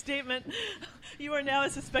 Making this statement, you are now a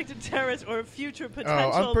suspected terrorist or future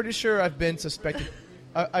potential... I'm pretty sure I've been suspected...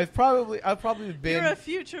 I've probably been... You're a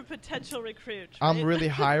future potential recruit, right? I'm really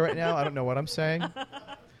high right now. I don't know what I'm saying.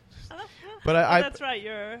 But that's right.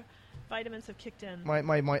 Your vitamins have kicked in.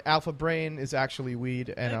 My alpha brain is actually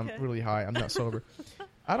weed, and I'm really high. I'm not sober.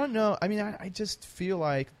 I don't know. I mean, I just feel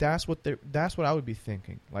like that's what I would be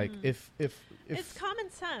thinking. Like if it's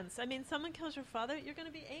common sense. I mean, someone kills your father, you're going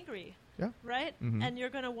to be angry. Yeah. Right? And you're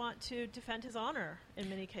going to want to defend his honor in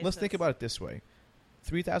many cases. Let's think about it this way.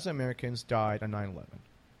 3,000 Americans died on 9/11.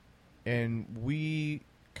 And we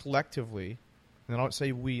collectively, and I don't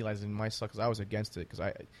say we as in myself, because I was against it,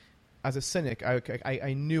 because as a cynic,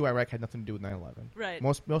 I knew Iraq had nothing to do with 9/11. Right.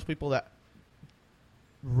 Most people that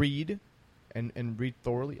read and read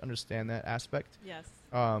thoroughly understand that aspect. Yes.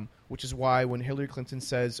 Which is why when Hillary Clinton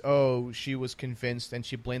says, "Oh, she was convinced and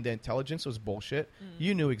she blamed the intelligence," it was bullshit.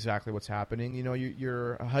 You knew exactly what's happening.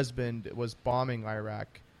 Your husband was bombing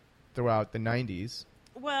Iraq throughout the 90s.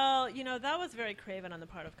 Well, that was very craven on the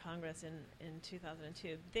part of Congress in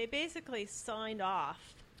 2002. They basically signed off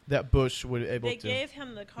that Bush would able to... They to... gave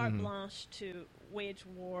him the carte blanche to wage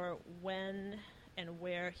war when and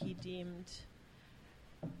where he deemed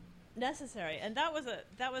necessary. And that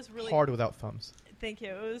was really... hard without thumbs. Thank you.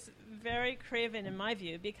 It was very craven in my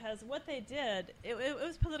view, because what they did, it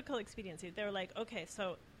was political expediency. They were like, okay,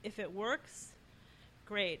 so if it works,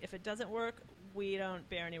 great. If it doesn't work, we don't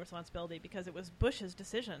bear any responsibility, because it was Bush's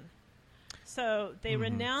decision. So they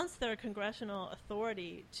renounced their congressional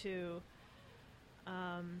authority to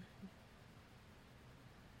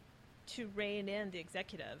rein in the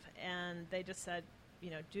executive, and they just said,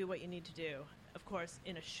 do what you need to do. Of course,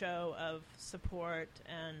 in a show of support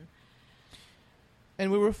and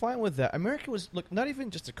we were fine with that. America was, not even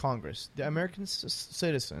just the Congress. The American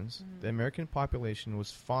citizens, the American population was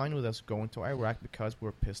fine with us going to Iraq because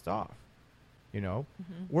we're pissed off.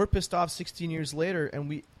 We're pissed off 16 years later, and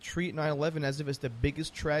we treat 9/11 as if it's the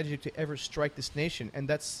biggest tragedy to ever strike this nation. And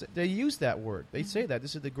they use that word. They say that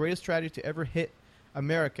this is the greatest tragedy to ever hit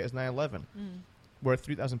America, is 9/11. where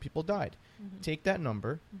 3,000 people died. Mhm. Take that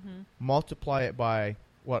number, Mhm. multiply it by,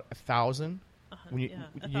 what, 1,000? When you, yeah,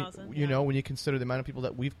 you, 1,000, you yeah. know, when you consider the amount of people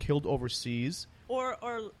that we've killed overseas. Or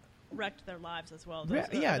wrecked their lives as well. Yeah, Those are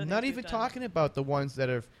other things not we've even done. talking about the ones that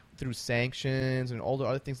are through sanctions and all the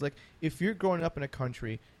other things. Like, if you're growing up in a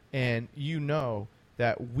country and you know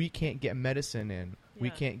that we can't get medicine in, we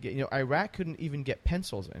Yeah. can't get, Iraq couldn't even get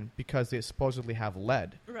pencils in because they supposedly have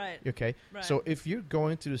lead. Right. Okay? Right. So if you're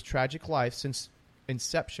going through this tragic life since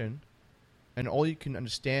inception, and all you can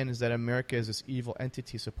understand is that America is this evil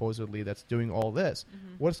entity supposedly that's doing all this,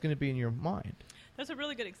 Mhm. what's going to be in your mind? There's a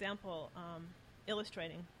really good example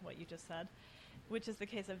illustrating what you just said, which is the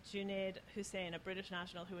case of Junaid Hussain, a British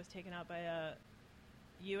national who was taken out by a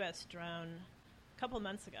U.S. drone a couple of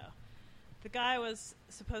months ago. The guy was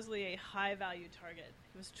supposedly a high-value target.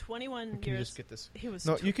 He was 21 years... Can you just get this? He was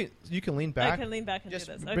No, you can lean back. I can lean back and Just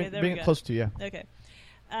do this. bring- Okay, there bring we it go. close to you, yeah. Okay.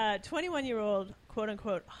 21-year-old,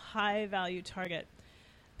 quote-unquote, high-value target.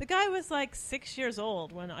 The guy was like 6 years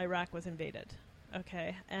old when Iraq was invaded.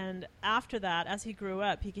 Okay, and after that, as he grew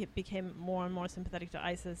up, he became more and more sympathetic to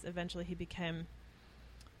ISIS. Eventually, he became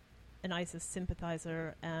an ISIS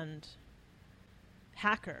sympathizer and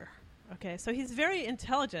hacker. Okay, so he's very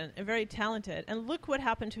intelligent and very talented. And look what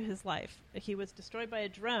happened to his life. He was destroyed by a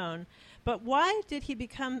drone. But why did he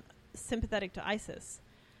become sympathetic to ISIS?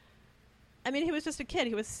 I mean, he was just a kid.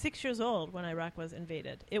 He was 6 years old when Iraq was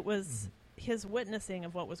invaded. It was his witnessing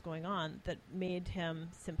of what was going on that made him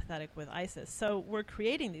sympathetic with ISIS. So we're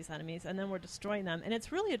creating these enemies, and then we're destroying them. And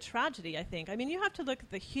it's really a tragedy, I think. I mean, you have to look at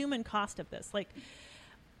the human cost of this. Like,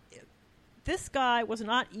 this guy was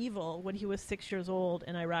not evil when he was 6 years old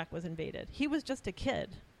and Iraq was invaded. He was just a kid.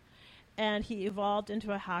 And he evolved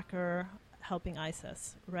into a hacker helping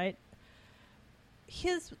ISIS, right?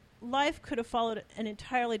 His life could have followed an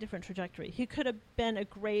entirely different trajectory. He could have been a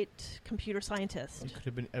great computer scientist. He could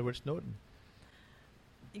have been Edward Snowden.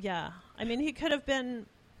 Yeah. I mean, he could have been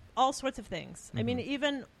all sorts of things. I mean,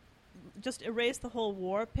 even just erase the whole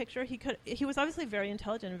war picture. He was obviously very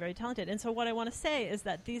intelligent and very talented. And so what I want to say is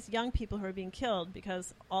that these young people who are being killed,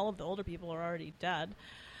 because all of the older people are already dead,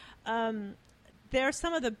 they're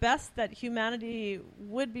some of the best that humanity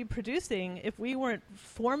would be producing if we weren't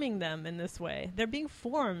forming them in this way. They're being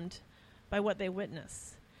formed by what they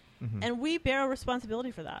witness. And we bear a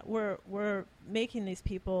responsibility for that. We're making these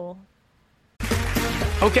people...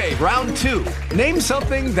 Okay, round two. Name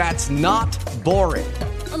something that's not boring.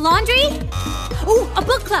 A laundry? Ooh, a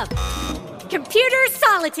book club. Computer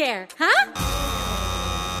solitaire, huh?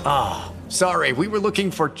 Ah, sorry, we were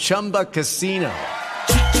looking for Chumba Casino.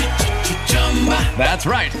 That's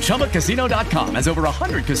right, ChumbaCasino.com has over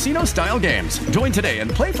 100 casino-style games. Join today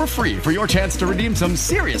and play for free for your chance to redeem some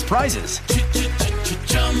serious prizes.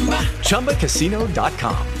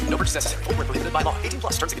 ChumbaCasino.com. No purchase necessary. Void where prohibited by law. 18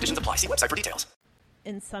 plus. Terms and conditions apply. See website for details.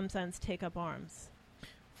 in some sense, take up arms.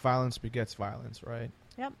 Violence begets violence, right?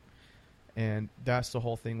 Yep. And that's the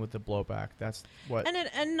whole thing with the blowback. That's what...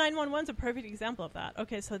 And 911's a perfect example of that.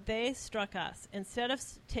 Okay, so they struck us. Instead of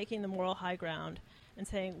taking the moral high ground and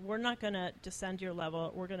saying, we're not going to descend to your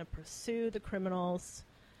level, we're going to pursue the criminals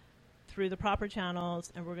through the proper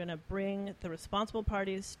channels, and we're going to bring the responsible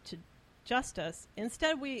parties to justice.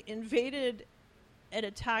 Instead, we invaded and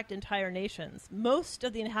attacked entire nations, most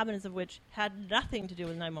of the inhabitants of which had nothing to do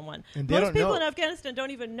with 911. And they Most don't people know. in Afghanistan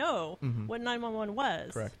don't even know what 911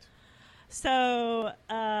 was. Correct. So,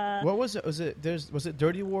 what was it? Was it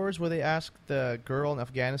Dirty Wars where they asked the girl in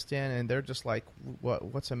Afghanistan, and they're just like,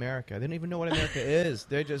 "What's America?" They don't even know what America is.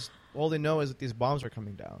 They're just all they know is that these bombs are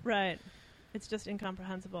coming down. Right. It's just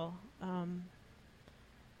incomprehensible.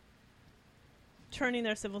 Turning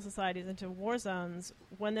their civil societies into war zones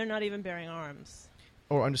when they're not even bearing arms.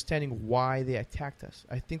 Or understanding why they attacked us.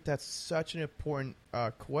 I think that's such an important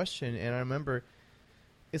question, and I remember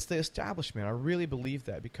it's the establishment. I really believe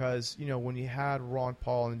that because, you know, when you had Ron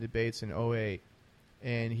Paul in the debates in 2008,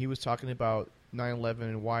 and he was talking about 9/11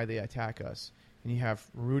 and why they attack us, and you have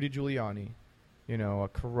Rudy Giuliani, you know, a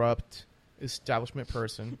corrupt establishment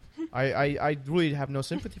person. I really have no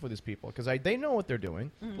sympathy for these people because they know what they're doing.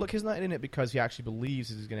 Look, he's not in it because he actually believes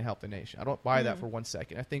he's going to help the nation. I don't buy that for 1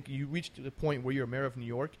 second. I think you reach to the point where you're a mayor of New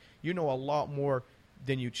York, you know a lot more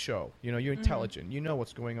than you'd show. You know, you're intelligent. You know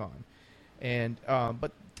what's going on. And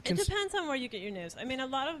but it depends on where you get your news. I mean, a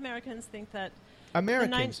lot of Americans think that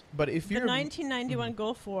Americans, but if the you're 1991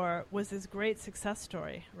 Gulf War was this great success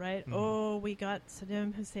story, right? Oh, we got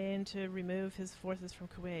Saddam Hussein to remove his forces from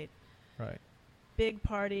Kuwait. Right. Big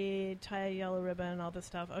party, tie a yellow ribbon, all this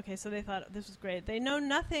stuff. Okay, so they thought this was great. They know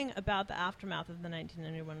nothing about the aftermath of the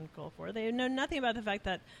 1991 Gulf War. They know nothing about the fact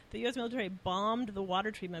that the U.S. military bombed the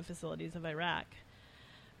water treatment facilities of Iraq.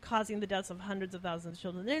 causing the deaths of hundreds of thousands of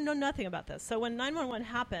children. They know nothing about this. So when 9/11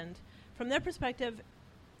 happened, from their perspective,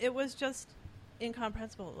 it was just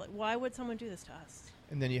incomprehensible. Like, why would someone do this to us?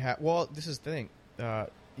 And then you have, well, this is the thing.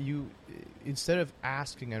 You, instead of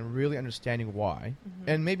asking and really understanding why,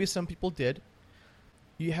 and maybe some people did,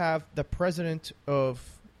 you have the president of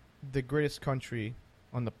the greatest country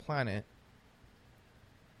on the planet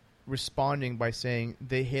responding by saying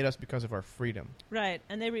they hate us because of our freedom. Right,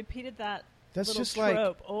 and they repeated that That's little just like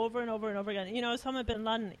trope over and over and over again. You know, Osama bin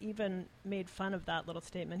Laden even made fun of that little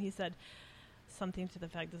statement. He said something to the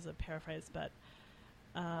fact, this is a paraphrase, but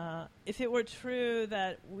if it were true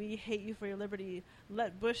that we hate you for your liberty,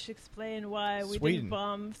 let Bush explain why we didn't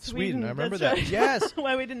bomb Sweden. I remember That's that. right. Yes.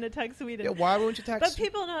 Why we didn't attack Sweden. Yeah, why wouldn't you attack But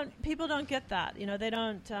people don't get that. You know, they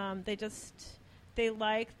don't. They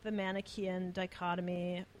like the Manichaean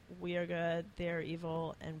dichotomy. We are good, they're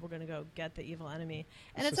evil, and we're going to go get the evil enemy.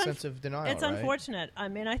 And it's a sense of denial. It's unfortunate. I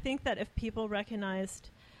mean, I think that if people recognized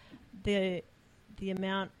the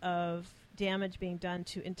amount of damage being done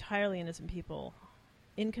to entirely innocent people,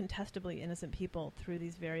 incontestably innocent people through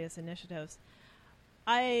these various initiatives,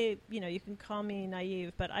 you can call me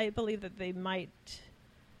naive, but I believe that they might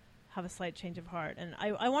have a slight change of heart. And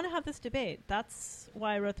I want to have this debate. That's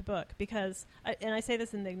why I wrote the book, because, and I say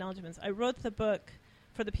this in the acknowledgments, I wrote the book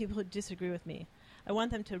for the people who disagree with me. I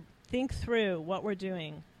want them to think through what we're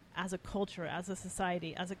doing as a culture, as a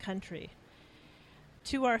society, as a country,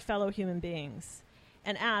 to our fellow human beings,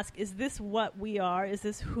 and ask, is this what we are? Is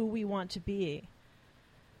this who we want to be?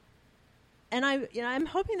 And I'm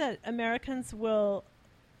hoping that Americans will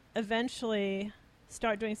eventually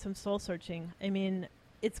start doing some soul searching. I mean,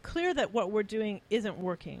 it's clear that what we're doing isn't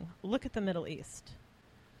working. Look at the Middle East.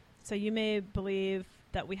 So you may believe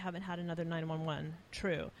that we haven't had another 9/11.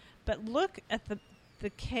 True. But look at the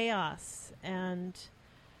chaos and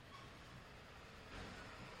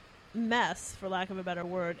mess, for lack of a better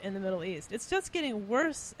word, in the Middle East. It's just getting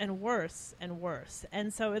worse and worse and worse.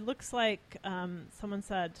 And so it looks like someone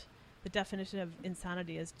said the definition of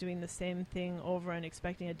insanity is doing the same thing over and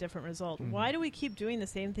expecting a different result. Mm-hmm. Why do we keep doing the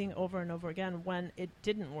same thing over and over again when it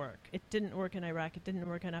didn't work? It didn't work in Iraq. It didn't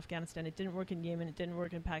work in Afghanistan. It didn't work in Yemen. It didn't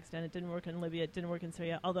work in Pakistan. It didn't work in Libya. It didn't work in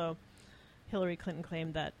Syria, although Hillary Clinton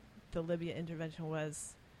claimed that the Libya intervention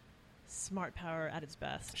was smart power at its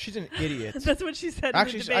best. She's an idiot. That's what she said.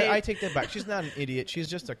 Actually, in the debate. I take that back. She's not an idiot. She's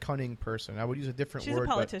just a cunning person. I would use a different word. She's a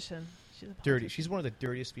politician. She's a dirty. She's one of the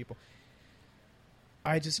dirtiest people.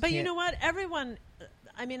 But you know what? Everyone,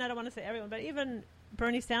 I mean, I don't want to say everyone, but even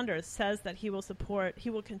Bernie Sanders says that he will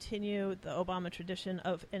continue the Obama tradition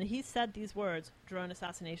of, and he said these words, drone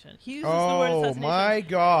assassination. He uses the word assassination. Oh, my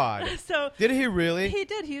God. So did he really? He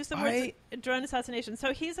did. He used the word drone assassination.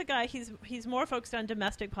 So he's a guy, he's more focused on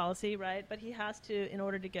domestic policy, right? But he has to, in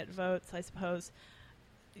order to get votes, I suppose,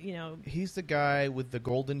 you know. He's the guy with the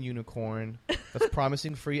golden unicorn that's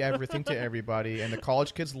promising free everything to everybody, and the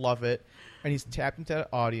college kids love it, and he's tapped into that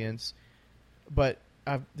audience. But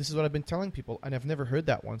this is what I've been telling people, and I've never heard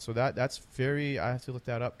that one. So that's very, I have to look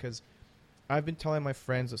that up, because I've been telling my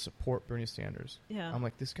friends that support Bernie Sanders. Yeah. I'm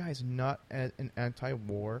like, this guy is not an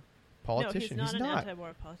anti-war politician. No, he's not an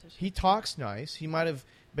anti-war politician. He talks nice. He might have,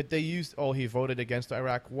 but they used, he voted against the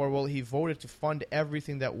Iraq war. Well, he voted to fund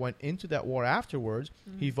everything that went into that war afterwards.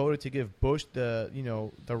 Mm-hmm. He voted to give Bush the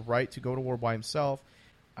right to go to war by himself.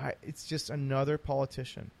 It's just another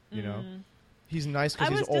politician, you know. He's nice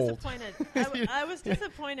because he's old. I was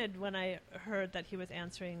disappointed when I heard that he was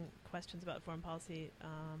answering questions about foreign policy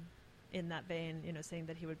in that vein, you know, saying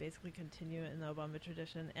that he would basically continue in the Obama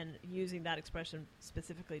tradition and using that expression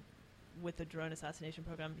specifically with the drone assassination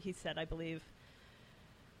program. He said, I believe,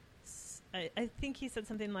 I think he said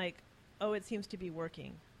something like, oh, it seems to be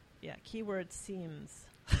working. Yeah, keyword seems.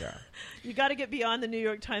 Yeah. You got to get beyond the New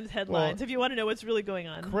York Times headlines if you want to know what's really going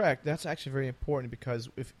on. Correct. That's actually very important, because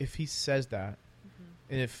if he says that,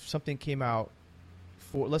 and if something came out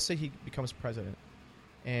let's say he becomes president,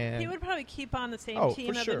 and he would probably keep on the same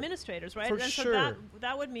team of administrators, right? And so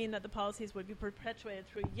that would mean that the policies would be perpetuated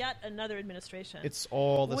through yet another administration. It's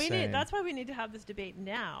all the same. That's why we need to have this debate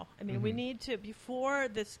now. I mean, we need to, before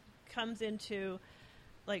this comes into,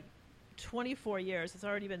 like, 24 years. It's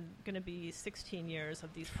already been going to be 16 years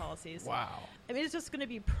of these policies. Wow. I mean, it's just going to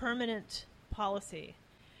be permanent policy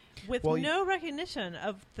with no recognition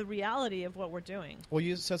of the reality of what we're doing. Well,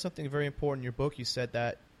 you said something very important in your book. You said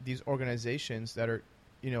that these organizations that are,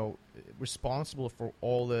 you know, responsible for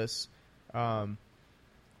all this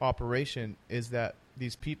operation is that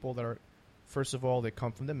these people that are, first of all, they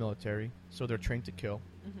come from the military, so they're trained to kill,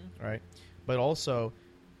 right? But also,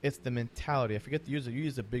 it's the mentality. I forget to use it. You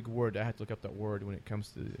used a big word. I had to look up that word when it comes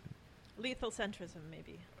to Lethal centrism,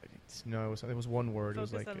 maybe. No, it was one word.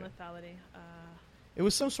 Focus it was like on lethality. it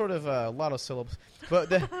was some sort of a lot of syllables, but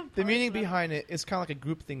the meaning behind it is kind of like a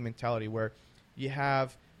groupthink mentality where you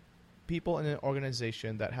have people in an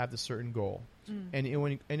organization that have a certain goal,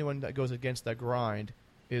 and anyone that goes against that grind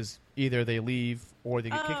is either they leave or they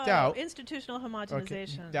get kicked out. Institutional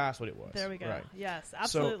homogenization. Okay, that's what it was. There we go. Right. Yes,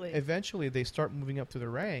 absolutely. So eventually they start moving up to the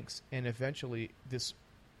ranks, and eventually this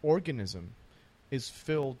organism is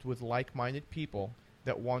filled with like-minded people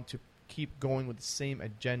that want to keep going with the same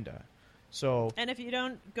agenda. So, and if you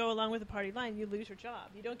don't go along with the party line, you lose your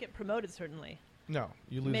job. You don't get promoted, certainly. No,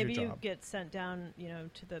 you lose Maybe your job. Maybe you get sent down,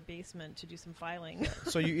 to the basement to do some filing.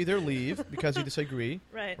 So you either leave because you disagree,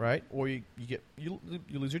 right, or you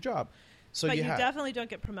lose your job. So but you definitely don't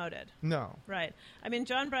get promoted. No, right. I mean,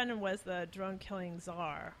 John Brennan was the drone killing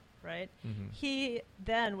czar, right? Mm-hmm. He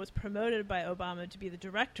then was promoted by Obama to be the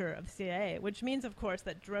director of the CIA, which means, of course,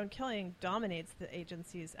 that drone killing dominates the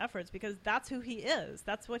agency's efforts because that's who he is.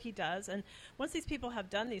 That's what he does. And once these people have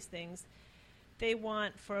done these things, they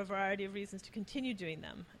want, for a variety of reasons, to continue doing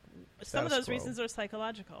them. Some of those reasons are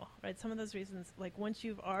psychological, right? Some of those reasons, like once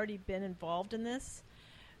you've already been involved in this,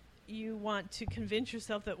 you want to convince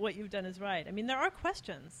yourself that what you've done is right. I mean, there are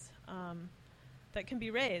questions that can be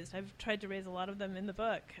raised. I've tried to raise a lot of them in the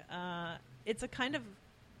book. It's a kind of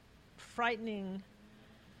frightening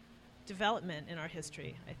development in our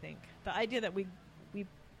history, I think. The idea that we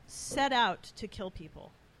set out to kill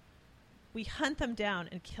people. We hunt them down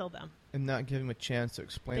and kill them. And not give them a chance to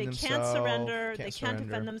explain themselves. They can't surrender. They can't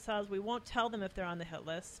defend themselves. We won't tell them if they're on the hit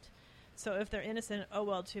list. So if they're innocent, oh,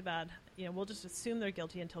 well, too bad. We'll just assume they're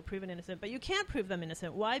guilty until proven innocent. But you can't prove them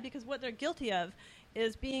innocent. Why? Because what they're guilty of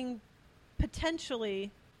is being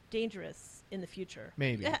potentially dangerous in the future.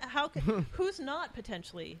 Maybe. Who's not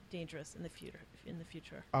potentially dangerous in the future?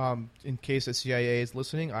 In case the CIA is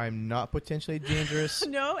listening, I'm not potentially dangerous.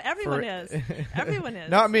 No, everyone is. Everyone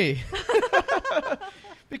is. Not me.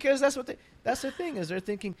 Because that's the thing is they're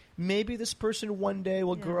thinking maybe this person one day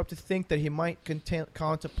will grow up to think that he might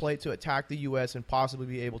contemplate to attack the U.S. and possibly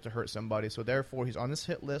be able to hurt somebody. So therefore, he's on this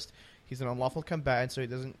hit list. He's an unlawful combatant, so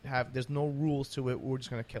there's no rules to it. We're just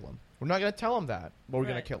going to kill him. We're not going to tell him that, but we're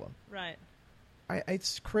going to kill him. Right.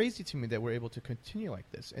 It's crazy to me that we're able to continue like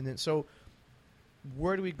this. And then so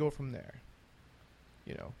where do we go from there?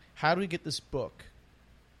 How do we get this book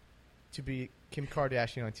to be Kim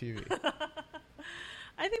Kardashian on TV?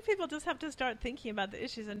 I think people just have to start thinking about the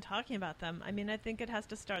issues and talking about them. I mean, I think it has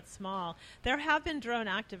to start small. There have been drone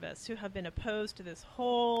activists who have been opposed to this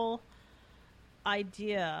whole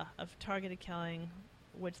idea of targeted killing,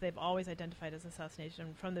 which they've always identified as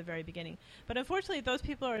assassination from the very beginning. But unfortunately, those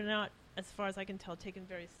people are not, as far as I can tell, taken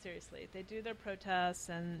very seriously. They do their protests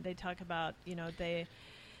and they talk about,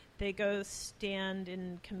 they go stand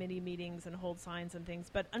in committee meetings and hold signs and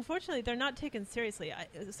things. But unfortunately, they're not taken seriously.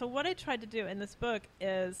 So what I tried to do in this book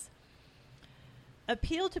is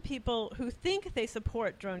appeal to people who think they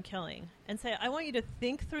support drone killing and say, I want you to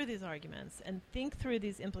think through these arguments and think through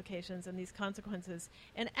these implications and these consequences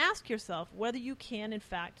and ask yourself whether you can, in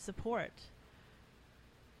fact, support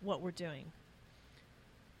what we're doing.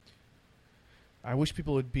 I wish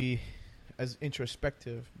people would be as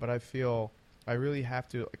introspective, but I feel I really have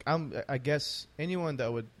to. I guess anyone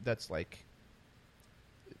that's like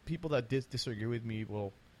people that disagree with me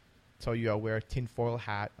will tell you I wear a tinfoil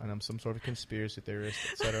hat and I'm some sort of conspiracy theorist,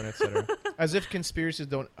 et cetera, as if conspiracies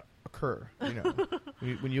don't occur.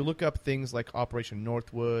 When you look up things like Operation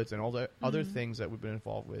Northwoods and all the other things that we've been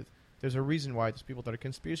involved with, there's a reason why there's people that are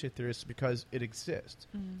conspiracy theorists because it exists.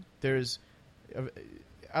 There's, I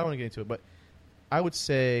don't want to get into it, but I would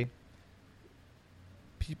say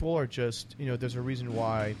people are just, there's a reason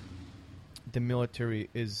why the military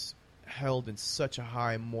is held in such a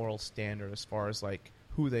high moral standard as far as like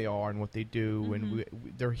who they are and what they do, and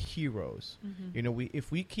they're heroes.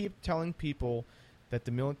 If we keep telling people that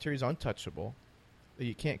the military is untouchable, that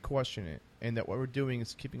you can't question it, and that what we're doing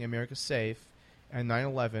is keeping America safe, and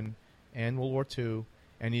 9/11, and World War II,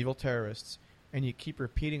 and evil terrorists, and you keep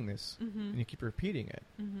repeating this, and you keep repeating it,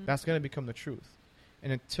 that's going to become the truth.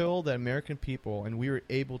 And until the American people and we were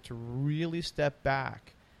able to really step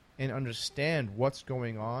back and understand what's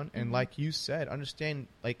going on, and like you said, understand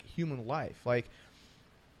like human life, like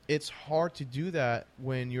it's hard to do that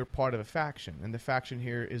when you're part of a faction, and the faction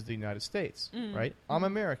here is the United States, right? I'm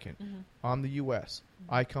American. I'm the U.S.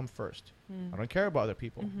 I come first. I don't care about other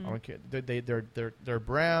people. I don't care. They're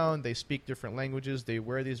brown. They speak different languages. They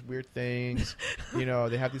wear these weird things. They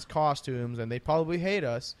have these costumes, and they probably hate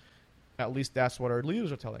us. At least that's what our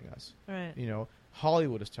leaders are telling us. Right.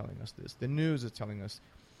 Hollywood is telling us this. The news is telling us.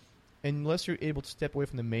 unless you're able to step away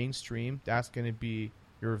from the mainstream, that's going to be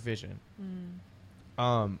your vision.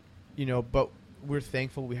 You know, but we're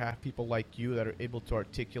thankful we have people like you that are able to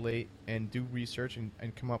articulate and do research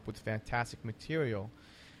and come up with fantastic material.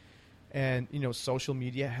 And, you know, social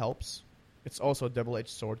media helps. It's also a double-edged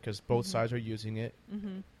sword because both sides are using it.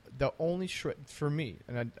 The only shred, for me,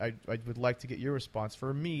 and I would like to get your response,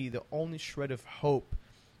 for me, the only shred of hope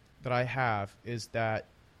that I have is that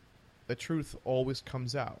the truth always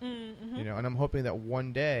comes out. You know, and I'm hoping that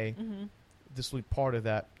one day this will be part of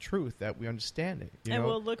that truth, that we understand it. You and know?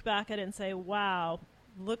 We'll look back at it and say, wow,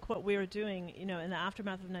 look what we were doing. You know, in the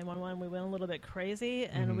aftermath of 9/11, we went a little bit crazy,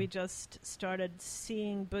 and we just started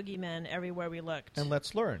seeing boogeymen everywhere we looked. And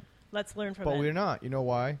let's learn. Let's learn from it. But we're not. You know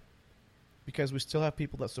why? Because we still have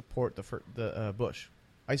people that support the Bush.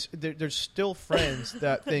 There's still friends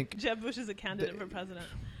that think Jeb Bush is a candidate for president.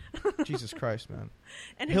 Jesus Christ, man.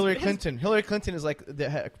 And Hillary Clinton is like the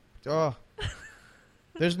heck. Oh,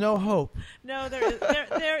 there's no hope. No,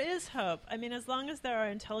 there is hope. I mean, as long as there are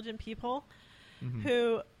intelligent people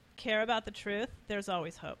who care about the truth, there's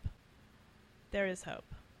always hope. There is hope.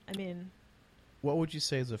 I mean, what would you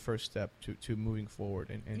say is the first step to moving forward?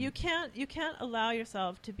 And you can't allow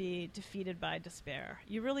yourself to be defeated by despair.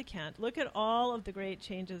 You really can't. Look at all of the great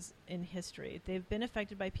changes in history. They've been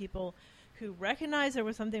affected by people who recognized there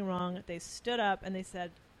was something wrong. They stood up and they said,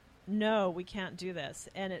 no, we can't do this.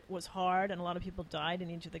 And it was hard, and a lot of people died in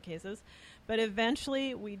each of the cases. But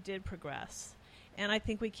eventually we did progress. And I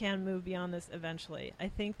think we can move beyond this eventually. I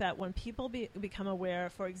think that when people become aware,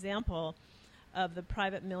 for example, of the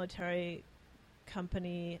private military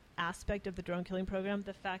company aspect of the drone killing program,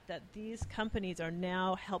 the fact that these companies are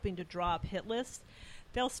now helping to draw up hit lists,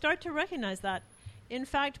 they'll start to recognize that, in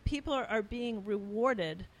fact, people are being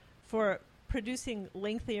rewarded for producing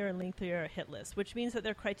lengthier and lengthier hit lists, which means that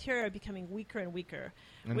their criteria are becoming weaker and weaker.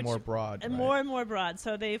 And more broad. And more and more broad.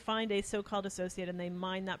 So they find a so-called associate and they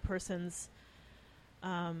mine that person's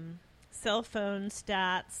cell phone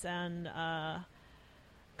stats and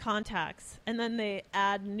contacts, and then they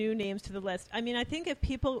add new names to the list. I mean, I think if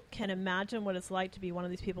people can imagine what it's like to be one of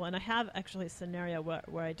these people, and I have actually a scenario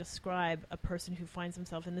where I describe a person who finds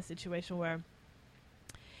himself in this situation where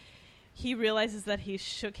he realizes that he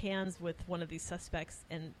shook hands with one of these suspects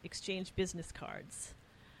and exchanged business cards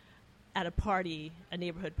at a party, a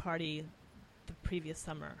neighborhood party, the previous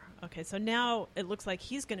summer. Okay, so now it looks like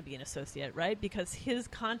he's going to be an associate, right? Because his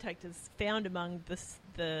contact is found among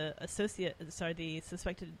the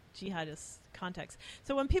suspected jihadist contacts.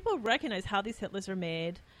 So when people recognize how these hit lists are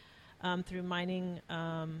made through mining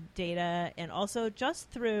data, and also just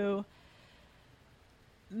through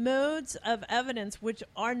modes of evidence which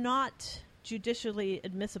are not judicially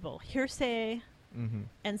admissible, hearsay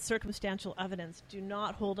and circumstantial evidence do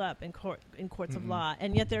not hold up in courts of law,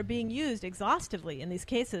 and yet they're being used exhaustively in these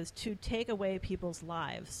cases to take away people's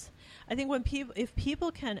lives. I think if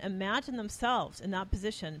people can imagine themselves in that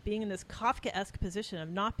position, being in this Kafkaesque position of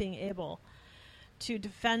not being able to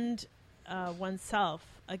defend oneself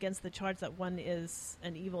against the charge that one is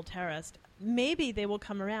an evil terrorist, maybe they will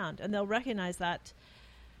come around and they'll recognize that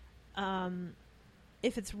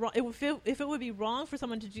if it's wrong, if it would be wrong for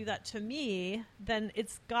someone to do that to me, then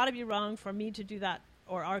it's got to be wrong for me to do that,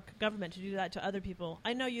 or our government to do that to other people.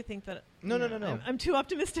 I know you think that. No. I'm too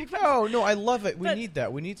optimistic. No, I love it. We need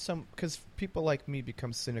that. We need some, because people like me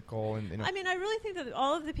become cynical. And I mean, I really think that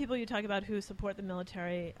all of the people you talk about who support the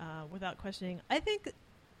military without questioning,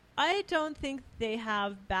 I don't think they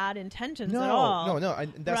have bad intentions at all. No.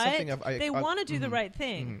 That's right? something they want to do the right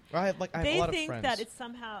thing. I have a lot of friends. They think that it's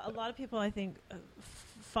somehow, a lot of people, I think,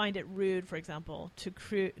 find it rude, for example, to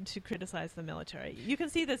criticize the military. You can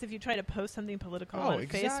see this if you try to post something political on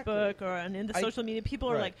Facebook or in the social media. People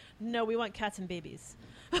are like, no, we want cats and babies.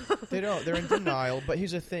 They don't. They're in denial. But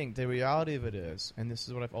here's the thing. The reality of it is, and this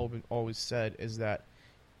is what I've always said, is that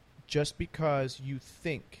just because you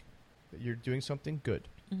think that you're doing something good,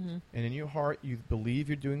 and in your heart you believe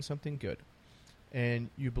you're doing something good, and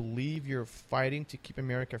you believe you're fighting to keep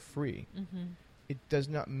America free, it does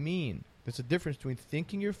not mean there's a difference between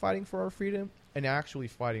thinking you're fighting for our freedom and actually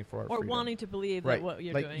fighting for our freedom. Or wanting to believe that what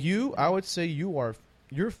you're doing. You, I would say you're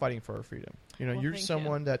fighting for our freedom. You know, you're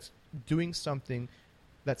someone that's doing something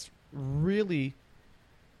that's really,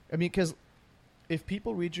 I mean, because if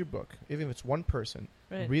people read your book, even if it's one person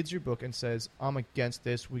reads your book and says, I'm against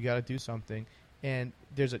this, we got to do something, and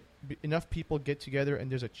there's enough people get together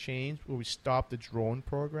and there's a change where we stop the drone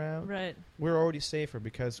program, we're already safer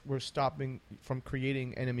because we're stopping from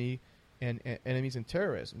creating enemies and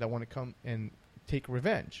terrorists that want to come and take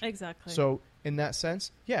revenge. Exactly. So in that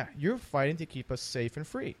sense, yeah, you're fighting to keep us safe and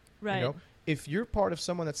free. Right. You know, if you're part of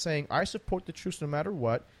someone that's saying, I support the troops no matter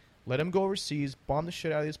what, let them go overseas, bomb the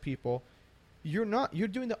shit out of these people, you're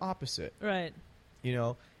doing the opposite. Right. You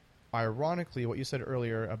know, ironically, what you said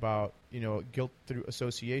earlier about, you know, guilt through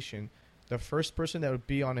association, the first person that would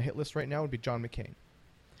be on a hit list right now would be John McCain.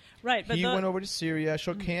 Right. But he went over to Syria,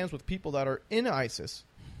 shook hands with people that are in ISIS.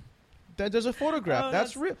 There's a photograph.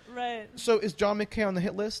 That's real. Right. So is John McCain on the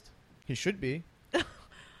hit list? He should be.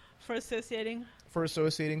 For associating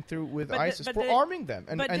with ISIS, arming them.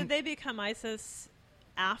 And did they become ISIS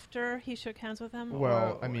after he shook hands with them?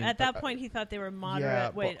 Well, or I mean, at that point he thought they were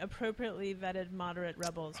moderate. Appropriately vetted moderate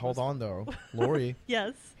rebels. Hold on, though, Lori.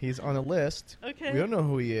 Yes. He's on a list. Okay. We don't know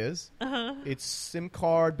who he is. It's SIM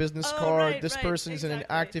card, business card. This person's in an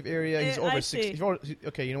active area. He's over 60.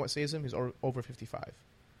 Okay, you know what saves him? He's over 55.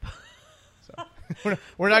 So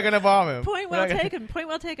we're not going to bomb him. Point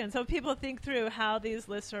well taken. So people think through how these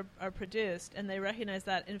lists are produced, and they recognize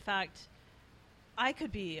that, in fact, I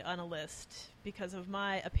could be on a list because of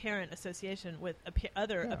my apparent association with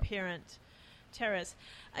other apparent terrorists.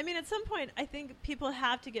 I mean, at some point, I think people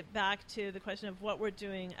have to get back to the question of what we're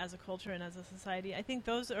doing as a culture and as a society. I think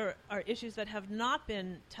those are issues that have not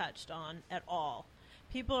been touched on at all.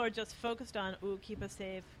 People are just focused on, keep us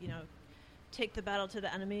safe, you know, take the battle to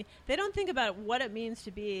the enemy. They don't think about what it means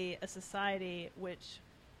to be a society which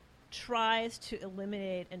tries to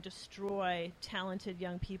eliminate and destroy talented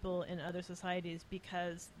young people in other societies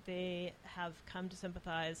because they have come to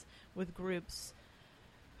sympathize with groups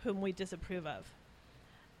whom we disapprove of.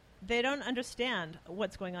 They don't understand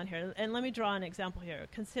what's going on here. And let me draw an example here.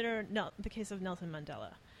 Consider the case of Nelson Mandela.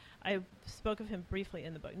 I spoke of him briefly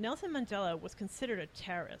in the book. Nelson Mandela was considered a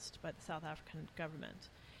terrorist by the South African government.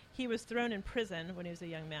 He was thrown in prison when he was a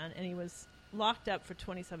young man, and he was locked up for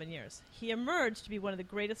 27 years. He emerged to be one of the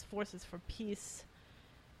greatest forces for peace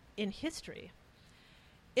in history.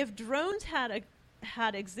 If drones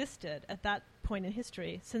had existed at that point in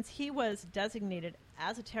history, since he was designated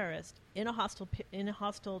as a terrorist in a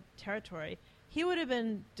hostile territory, he would have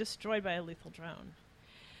been destroyed by a lethal drone.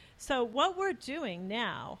 So what we're doing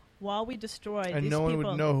now, while we destroy these people... And no one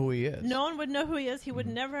would know who he is. No one would know who he is. He would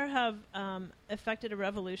never have effected a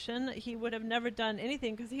revolution. He would have never done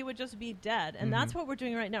anything because he would just be dead. And that's what we're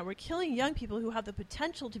doing right now. We're killing young people who have the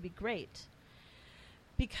potential to be great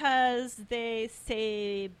because they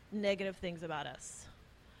say negative things about us.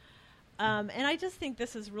 And I just think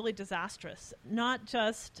this is really disastrous, not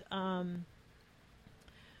just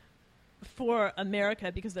for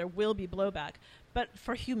America, because there will be blowback, but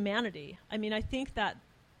for humanity. I mean, I think that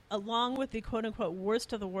along with the quote-unquote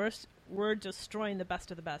worst of the worst, we're destroying the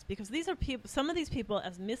best of the best. Because these are people, some of these people,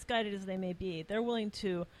 as misguided as they may be, they're willing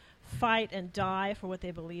to fight and die for what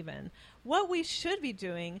they believe in. What we should be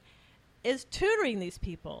doing is tutoring these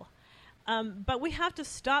people. But we have to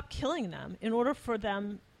stop killing them in order for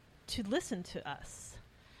them to listen to us.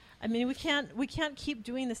 I mean, we can't keep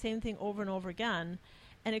doing the same thing over and over again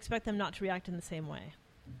and expect them not to react in the same way.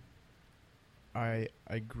 I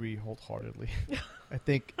agree wholeheartedly.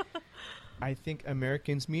 I think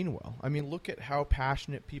Americans mean well. I mean, look at how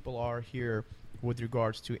passionate people are here with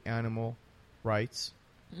regards to animal rights,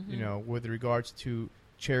 you know, with regards to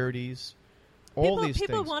charities, all these things.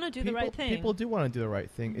 People want to do the right thing. People do want to do the right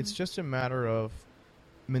thing. It's just a matter of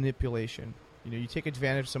manipulation. You know, you take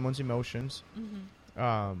advantage of someone's emotions.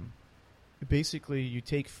 Basically, you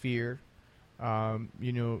take fear.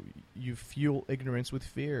 You know, you fuel ignorance with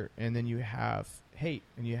fear, and then you have hate,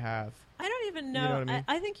 and you have... I don't even know. You know what I mean?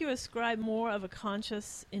 I think you ascribe more of a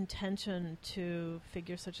conscious intention to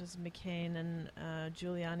figures such as McCain and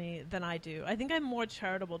Giuliani than I do. I think I'm more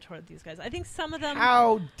charitable toward these guys. I think some of them...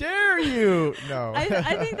 How dare you! No. I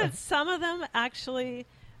think that some of them actually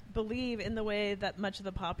believe in the way that much of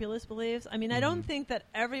the populace believes. I mean, I don't think that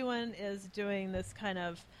everyone is doing this kind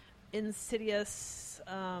of insidious...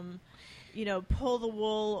 you know, pull the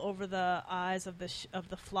wool over the eyes of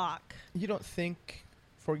the flock. You don't think,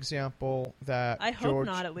 for example, that I hope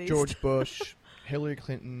not, at least. George Bush, Hillary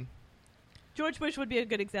Clinton... George Bush would be a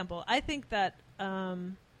good example. I think that...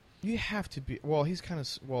 you have to be... Well, he's kind of...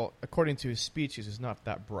 Well, according to his speeches, he's not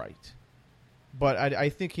that bright. But I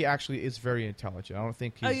think he actually is very intelligent. I don't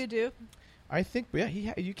think he's... Oh, you do? I think...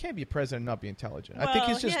 Yeah, you can't be a president and not be intelligent. Well, I think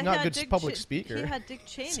he's just not a good public speaker. He had Dick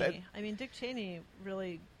Cheney. I mean, Dick Cheney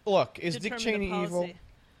really... Look, is Dick Cheney evil?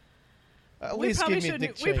 At least give me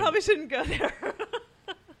Dick Cheney. We probably shouldn't go there.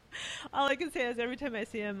 All I can say is every time I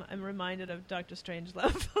see him, I'm reminded of Dr.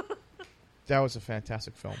 Strangelove. That was a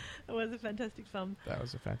fantastic film. It was a fantastic film. That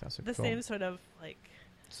was a fantastic film. The same sort of, like...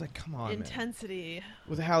 It's like, come on, intensity. Man.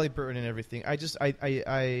 With Halle Berry and everything.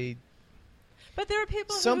 But there are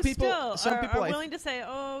people Some who people- still are I- willing to say,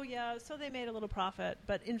 "Oh, yeah, so they made a little profit,"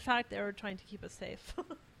 but in fact, they were trying to keep us safe.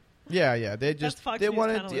 Yeah. They just Fox they News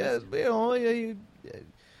wanted. panelists.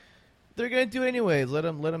 They're gonna do it anyways. Let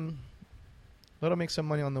them make some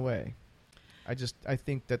money on the way. I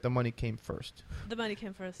think that the money came first. The money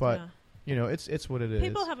came first, But yeah. it's what it is.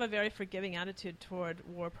 People have a very forgiving attitude toward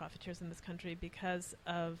war profiteers in this country because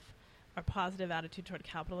of our positive attitude toward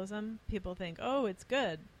capitalism. People think, "Oh, it's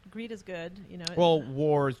good. Greed is good." Well,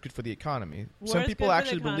 war is good for the economy. War Some is people good for the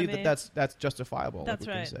actually believe economy. that's justifiable. That's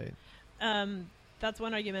like we right. Can say. That's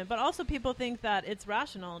one argument. But also people think that it's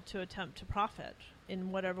rational to attempt to profit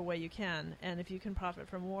in whatever way you can. And if you can profit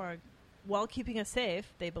from war while keeping us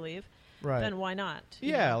safe, they believe, Right. then why not?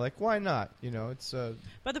 Yeah, like why not? It's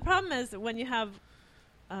But the problem is that when you have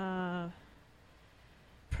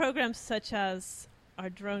programs such as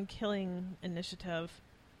our drone killing initiative,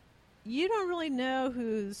 you don't really know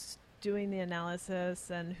who's doing the analysis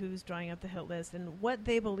and who's drawing up the hit list and what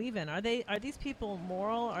they believe in. Are these people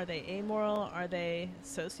moral? Are they amoral? Are they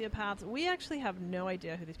sociopaths? We actually have no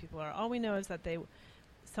idea who these people are. All we know is that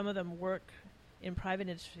some of them work in private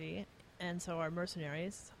industry and so are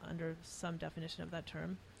mercenaries under some definition of that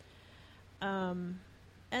term. And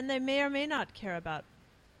they may or may not care about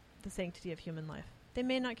the sanctity of human life. They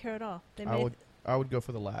may not care at all. I would go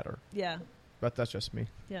for the latter. Yeah. But that's just me.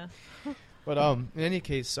 Yeah. But in any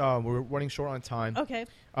case, we're running short on time. Okay.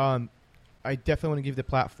 I definitely want to give the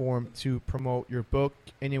platform to promote your book,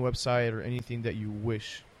 any website, or anything that you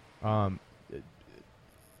wish.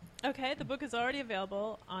 Okay, the book is already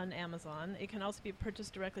available on Amazon. It can also be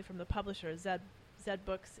purchased directly from the publisher, Zed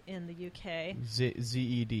Books in the UK.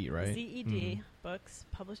 ZED, right? ZED Books,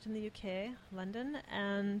 published in the UK, London,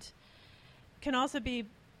 and can also be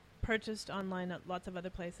purchased online at lots of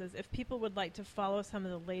other places. If people would like to follow some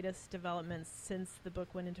of the latest developments since the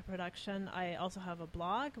book went into production, I also have a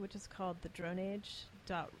blog, which is called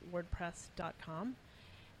thedroneage.wordpress.com.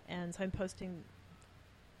 And so I'm posting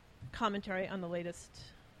commentary on the latest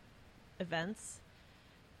events,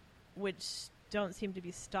 which don't seem to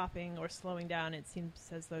be stopping or slowing down. It seems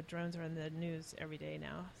as though drones are in the news every day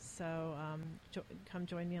now. So come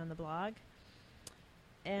join me on the blog.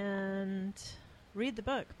 And read the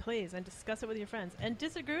book, please, and discuss it with your friends. And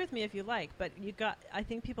disagree with me if you like, but I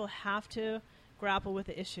think people have to grapple with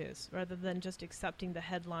the issues rather than just accepting the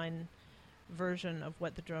headline version of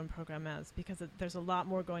what the drone program is, because there's a lot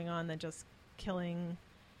more going on than just killing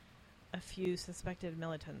a few suspected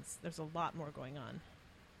militants. There's a lot more going on.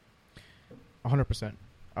 100%.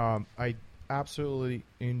 I absolutely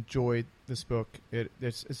enjoyed this book.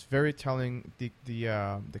 It's very telling.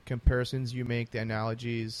 The comparisons you make, the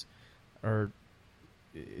analogies are.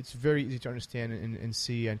 It's very easy to understand and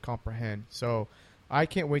see and comprehend. So I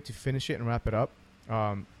can't wait to finish it and wrap it up.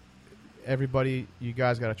 Everybody, you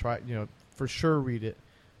guys got to try it. For sure, read it.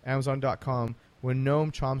 Amazon.com. When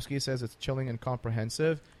Noam Chomsky says it's chilling and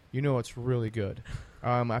comprehensive, it's really good.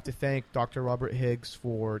 I have to thank Dr. Robert Higgs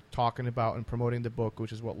for talking about and promoting the book,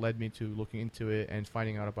 which is what led me to looking into it and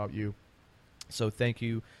finding out about you. So thank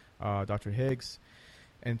you, Dr. Higgs.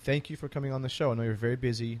 And thank you for coming on the show. I know you're very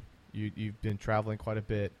busy. You've been traveling quite a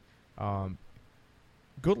bit.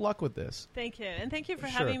 Good luck with this. Thank you. And thank you for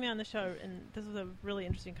having me on the show. And this was a really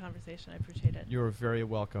interesting conversation. I appreciate it. You're very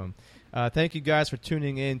welcome. Thank you guys for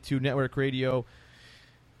tuning in to Network Radio.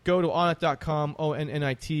 Go to onnit.com,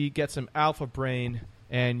 ONNIT, get some Alpha Brain,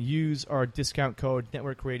 and use our discount code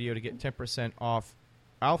Network Radio to get 10% off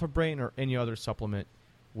Alpha Brain or any other supplement.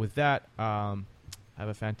 With that, have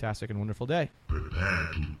a fantastic and wonderful day. Prepare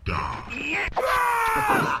to die.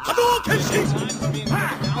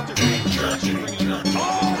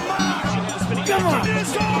 Come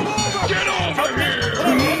on!